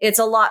 It's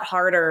a lot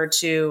harder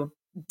to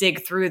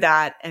dig through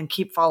that and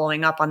keep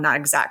following up on that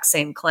exact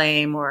same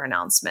claim or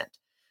announcement.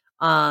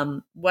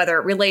 Whether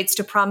it relates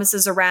to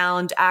promises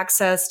around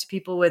access to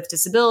people with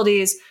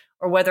disabilities,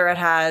 or whether it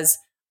has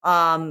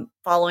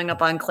following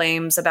up on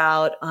claims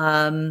about,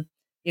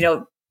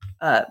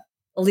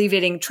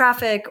 alleviating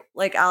traffic,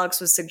 like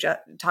Alex was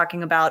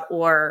talking about,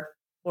 or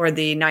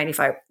the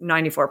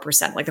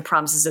 94%, like the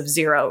promises of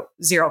zero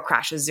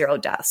crashes, zero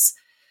deaths.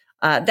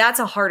 That's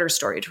a harder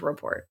story to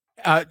report.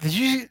 Did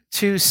you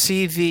two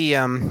see the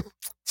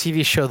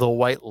TV show The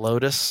White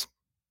Lotus?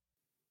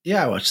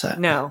 Yeah, I watched that.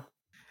 No.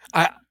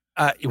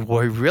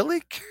 Boy,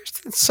 really?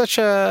 It's such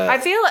a... I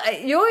feel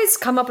you always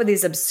come up with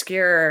these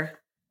obscure...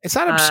 It's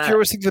not obscure. It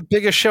was like the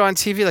biggest show on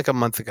TV like a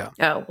month ago.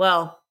 Oh,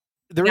 well...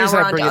 The now reason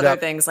we're I bring on to it other up,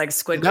 things like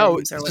Squid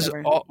Games or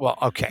whatever. Well,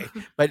 okay.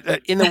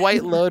 But in The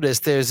White Lotus,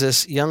 there's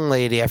this young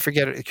lady, I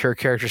forget her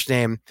character's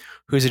name,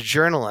 who's a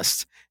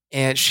journalist.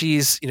 And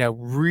she's,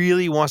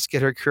 really wants to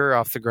get her career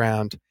off the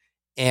ground.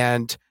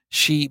 And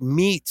she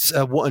meets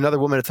another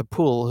woman at the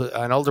pool,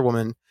 an older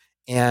woman,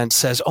 and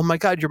says, "Oh my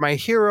God, you're my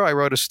hero. I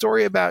wrote a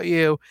story about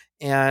you.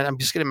 And I'm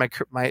just getting my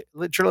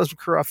journalism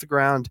career off the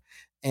ground."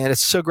 and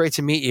it's so great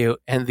to meet you.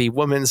 And the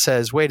woman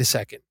says, wait a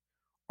second.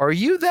 Are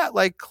you that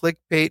like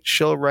clickbait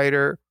shill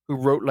writer who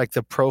wrote like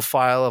the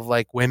profile of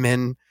like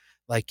women,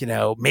 like,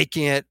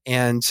 making it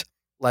and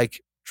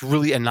like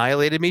really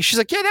annihilated me? She's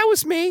like, yeah, that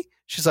was me.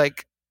 She's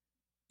like,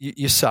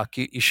 you suck.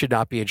 You should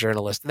not be a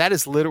journalist. And that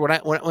is literally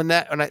when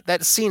that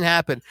scene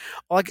happened.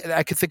 All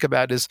I could think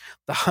about is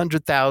the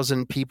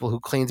 100,000 people who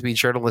claim to be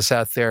journalists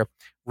out there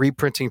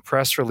reprinting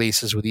press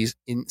releases with these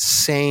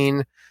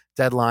insane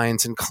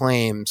deadlines and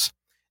claims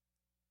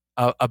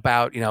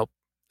about,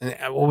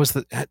 what was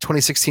the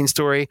 2016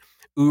 story?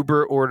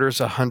 Uber orders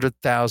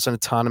 100,000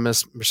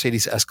 autonomous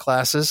Mercedes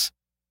S-classes.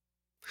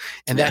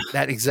 And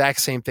that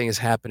exact same thing is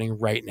happening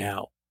right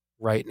now.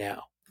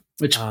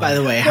 Which, by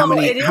the way, how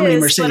many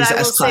Mercedes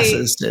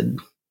S-classes did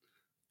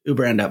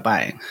Uber end up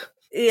buying?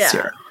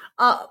 Yeah.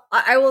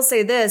 I will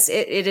say this.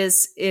 It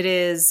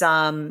is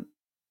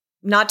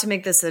not to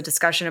make this a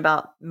discussion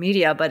about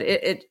media, but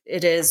it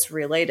is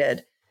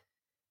related.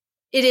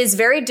 It is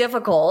very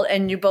difficult,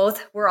 and you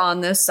both were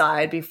on this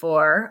side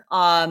before,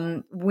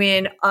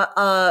 when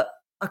a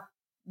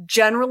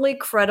generally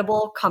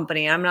credible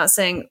company, I'm not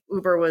saying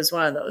Uber was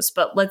one of those,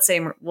 but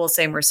we'll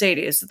say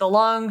Mercedes, the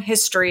long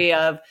history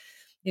of,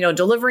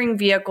 delivering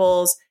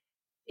vehicles,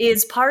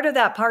 is part of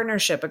that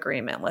partnership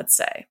agreement, let's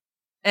say,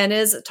 and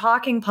is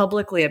talking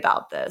publicly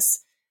about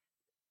this.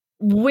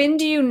 When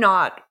do you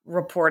not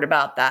report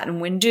about that?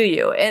 And when do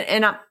you?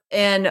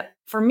 And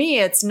for me,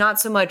 it's not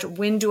so much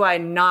when do I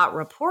not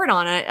report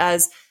on it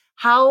as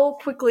how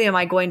quickly am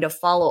I going to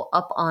follow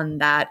up on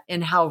that,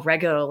 and how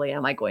regularly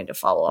am I going to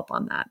follow up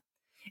on that?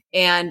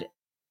 And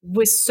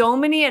with so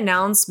many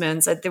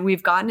announcements, that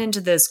we've gotten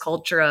into this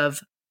culture of,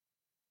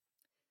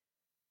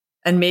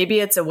 and maybe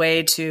it's a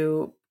way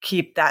to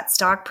keep that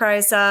stock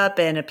price up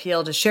and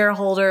appeal to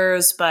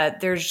shareholders,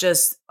 but there's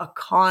just a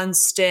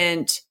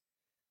constant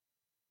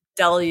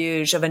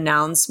deluge of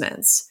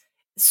announcements.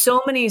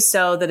 So many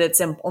so that it's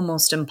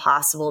almost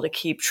impossible to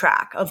keep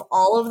track of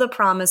all of the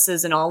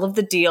promises and all of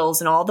the deals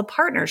and all the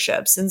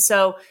partnerships. And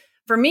so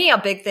for me, a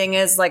big thing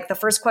is like the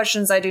first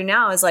questions I do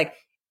now is like,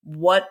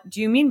 what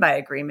do you mean by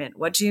agreement?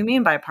 What do you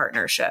mean by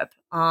partnership?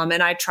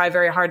 And I try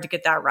very hard to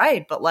get that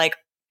right. But like,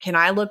 can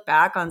I look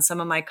back on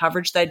some of my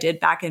coverage that I did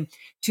back in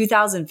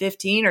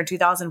 2015 or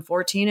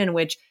 2014, in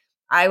which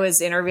I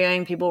was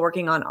interviewing people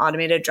working on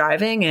automated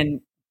driving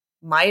and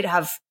might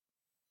have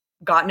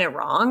gotten it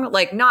wrong?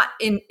 Like, not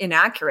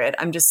inaccurate.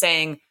 I'm just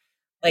saying,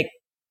 like,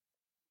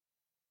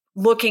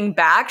 looking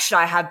back, should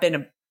I have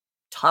been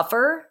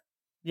tougher?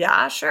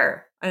 Yeah,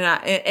 sure. And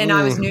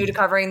I was new to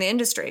covering the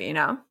industry,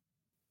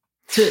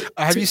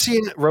 Have you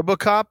seen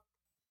RoboCop?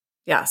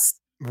 Yes.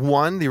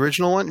 The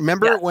original one.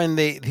 Remember when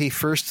they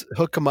first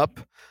hook him up?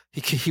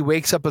 He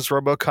wakes up as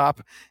RoboCop,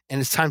 and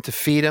it's time to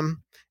feed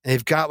him. And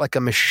they've got like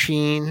a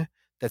machine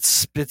that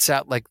spits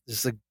out like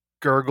this, like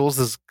gurgles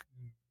this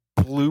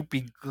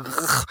bloopy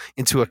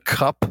into a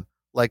cup.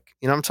 Like,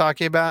 you know what I'm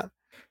talking about?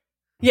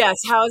 Yes.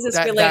 How is this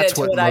related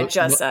to what I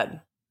just said?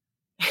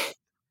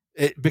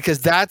 Because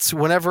that's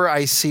whenever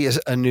I see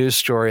a news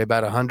story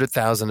about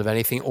 100,000 of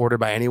anything ordered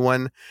by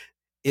anyone,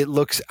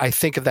 I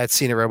think of that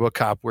scene of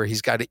RoboCop where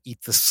he's got to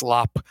eat the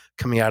slop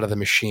coming out of the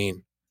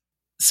machine.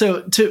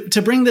 So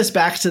to bring this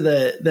back to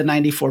the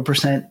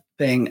 94%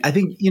 thing, I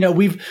think,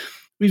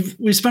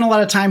 we've spent a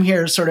lot of time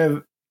here sort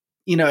of,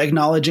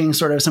 acknowledging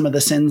sort of some of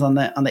the sins on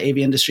the AV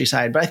industry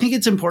side. But I think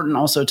it's important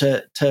also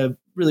to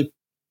really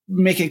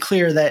make it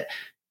clear that,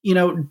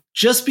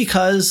 just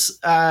because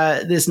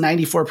this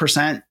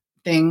 94%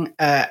 thing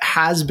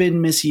has been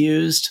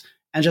misused,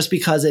 and just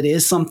because it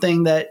is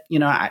something that,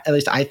 at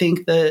least I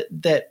think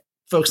that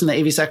folks in the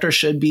AV sector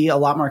should be a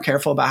lot more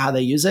careful about how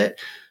they use it.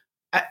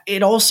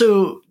 It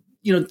also,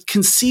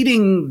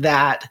 conceding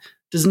that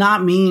does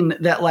not mean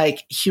that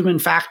like human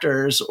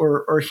factors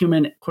or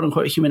human, quote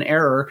unquote, human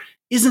error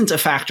isn't a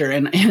factor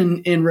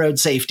in road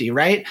safety,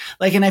 right?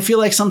 Like, and I feel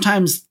like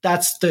sometimes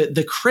that's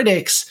the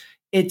critics.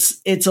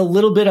 It's a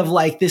little bit of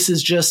like, this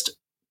is just,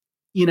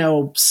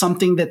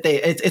 something that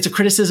it's a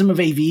criticism of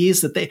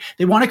AVs, that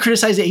they want to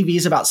criticize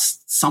AVs about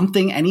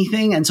something,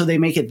 anything. And so they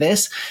make it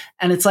this.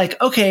 And it's like,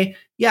 okay,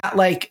 yeah,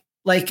 like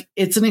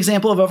it's an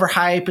example of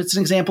overhype. It's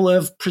an example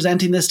of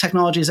presenting this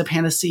technology as a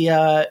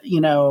panacea,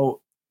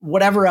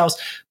 whatever else.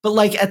 But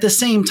like at the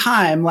same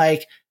time,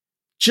 like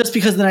just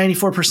because the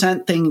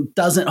 94% thing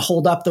doesn't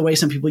hold up the way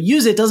some people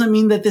use it doesn't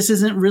mean that this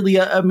isn't really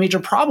a major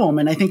problem.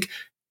 And I think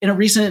in a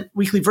recent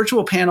weekly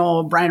virtual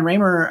panel, Brian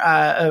Raymer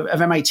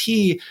of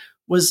MIT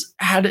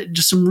had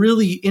just some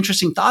really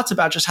interesting thoughts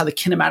about just how the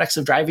kinematics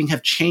of driving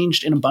have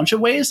changed in a bunch of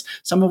ways,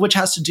 some of which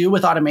has to do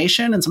with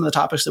automation and some of the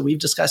topics that we've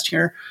discussed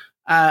here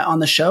on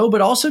the show,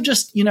 but also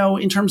just,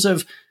 in terms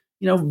of,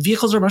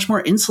 vehicles are much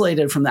more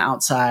insulated from the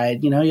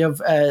outside. You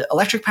have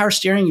electric power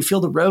steering, you feel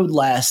the road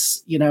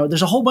less.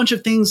 There's a whole bunch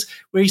of things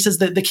where he says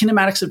that the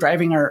kinematics of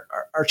driving are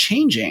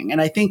changing.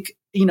 And I think,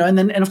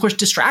 and of course,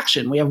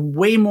 distraction. We have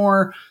way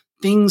more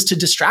things to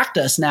distract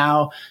us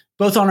now,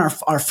 both on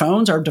our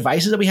phones, our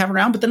devices that we have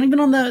around, but then even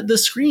on the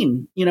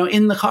screen,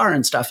 in the car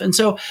and stuff. And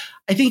so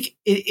I think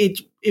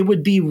it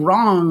would be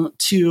wrong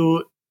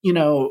to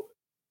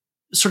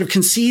sort of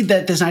concede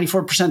that this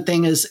 94%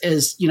 thing is,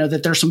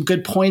 that there's some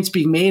good points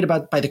being made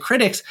by the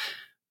critics,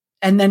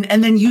 and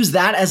then use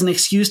that as an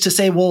excuse to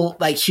say, well,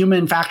 like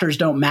human factors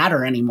don't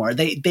matter anymore.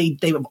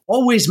 They've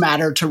always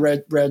mattered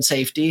to road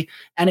safety.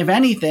 And if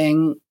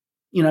anything,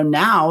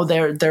 now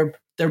they're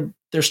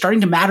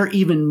starting to matter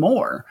even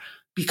more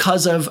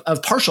because of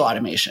partial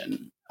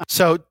automation.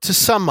 So to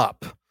sum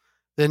up,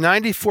 the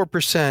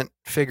 94%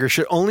 figure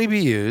should only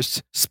be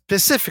used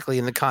specifically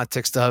in the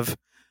context of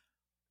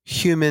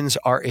humans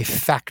are a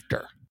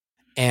factor,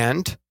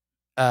 and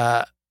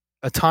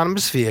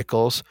autonomous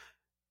vehicles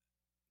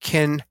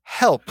can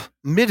help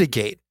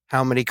mitigate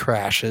how many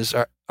crashes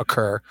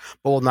occur,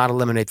 but will not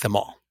eliminate them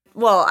all.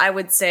 Well, I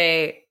would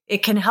say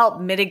it can help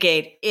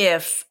mitigate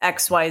if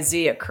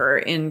XYZ occur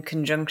in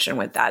conjunction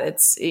with that.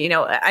 It's,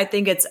 I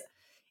think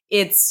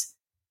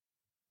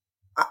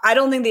I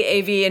don't think the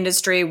AV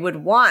industry would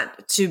want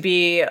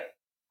to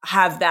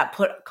have that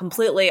put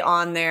completely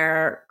on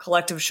their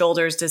collective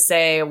shoulders to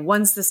say,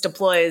 once this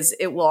deploys,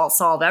 it will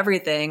solve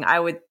everything. I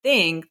would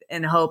think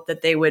and hope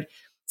that they would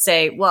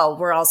say, well,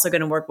 we're also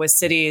going to work with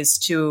cities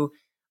to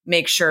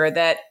make sure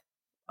that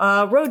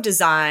road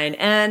design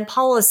and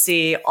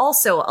policy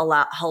also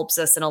helps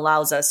us and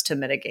allows us to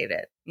mitigate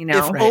it.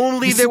 If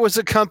only there was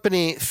a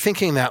company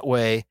thinking that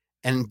way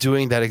and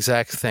doing that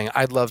exact thing.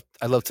 I'd love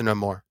to know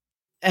more.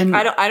 And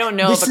I don't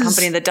know of a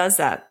company that does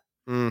that.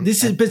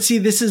 This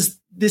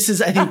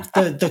is I think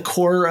the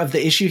core of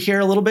the issue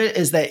here a little bit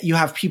is that you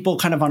have people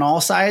kind of on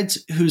all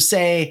sides who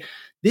say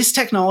this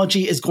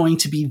technology is going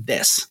to be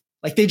this.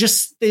 Like they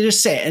just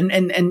say it.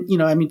 And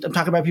I'm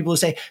talking about people who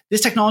say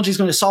this technology is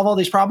going to solve all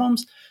these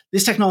problems.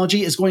 This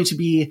technology is going to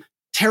be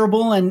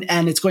terrible and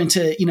it's going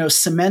to,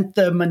 cement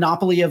the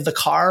monopoly of the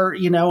car,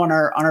 on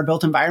our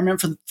built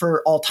environment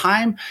for all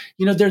time.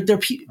 And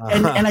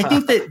I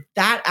think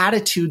that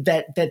attitude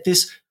that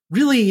this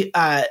really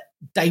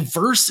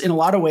diverse in a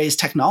lot of ways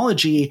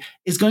technology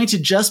is going to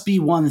just be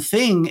one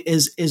thing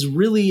is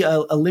really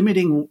a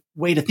limiting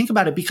way to think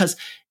about it, because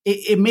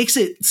it makes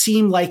it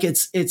seem like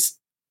it's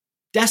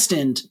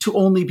destined to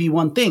only be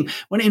one thing,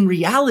 when in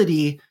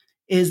reality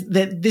is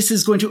that this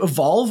is going to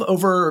evolve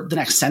over the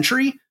next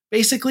century,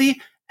 basically,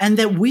 and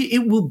that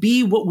it will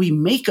be what we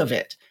make of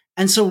it.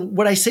 And so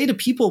what I say to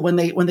people when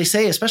they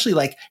say, especially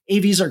like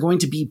AVs are going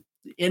to be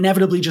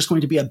inevitably just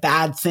going to be a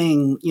bad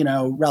thing,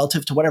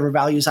 relative to whatever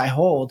values I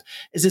hold,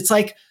 is it's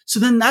like,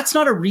 so then that's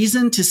not a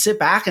reason to sit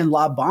back and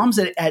lob bombs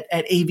at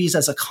AVs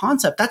as a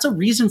concept. That's a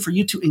reason for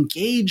you to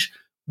engage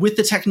with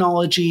the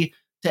technology,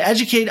 to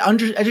educate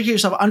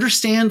yourself,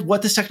 understand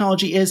what this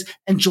technology is,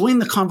 and join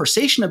the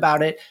conversation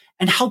about it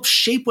and help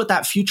shape what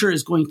that future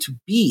is going to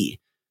be.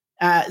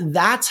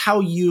 That's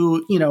how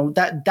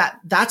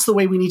that's the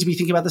way we need to be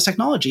thinking about this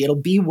technology. It'll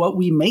be what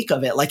we make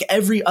of it, like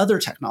every other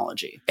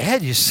technology.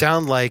 Ed, you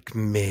sound like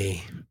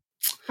me.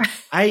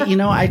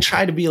 I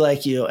try to be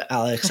like you,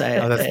 Alex.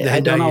 I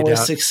don't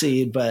always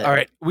succeed, but all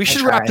right, we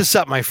should wrap this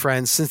up, my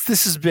friends, since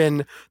this has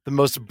been the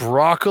most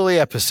broccoli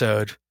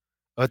episode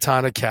of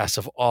AutonoCast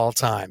of all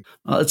time.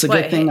 Well, it's a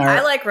good thing.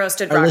 I like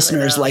roasted broccoli. Our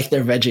listeners like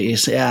their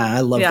veggies. Yeah,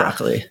 I love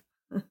broccoli.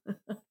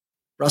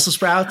 Brussels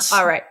sprouts.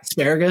 All right.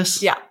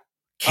 Asparagus. Yeah.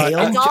 Kale.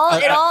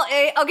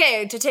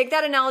 Okay, to take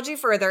that analogy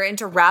further and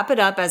to wrap it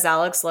up, as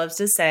Alex loves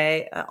to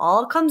say,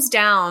 all comes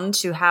down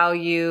to how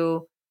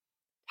you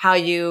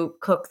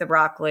cook the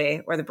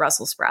broccoli or the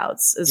Brussels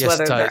sprouts, is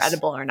whether they're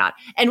edible or not.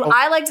 And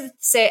I like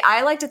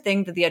to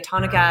think that the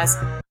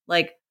AutonoCast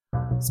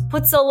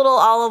puts a little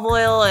olive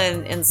oil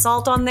and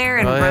salt on there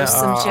and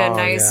roasts them to a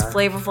nice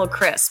flavorful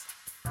crisp.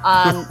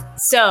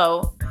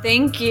 So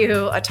thank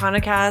you,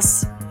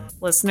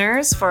 AutonoCast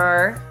listeners,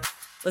 for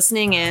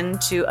listening in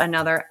to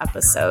another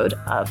episode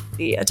of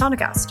the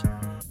AutonoCast.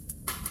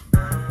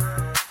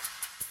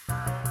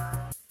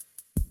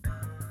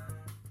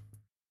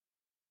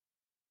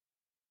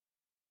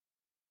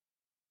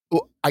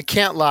 Well, I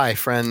can't lie,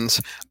 friends.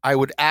 I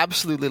would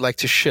absolutely like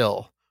to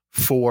shill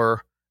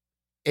for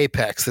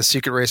Apex, The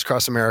Secret Race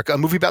Across America, a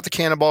movie about the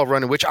Cannonball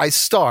Run in which I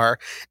star,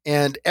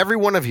 and every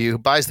one of you who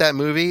buys that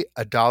movie,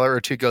 $1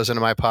 or $2 goes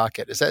into my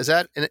pocket. Is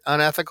that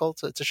unethical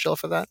to shill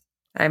for that?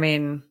 I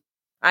mean,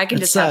 I can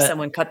just have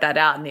someone cut that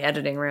out in the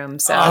editing room.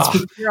 So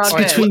it's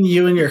between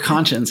you and your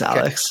conscience,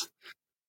 Alex.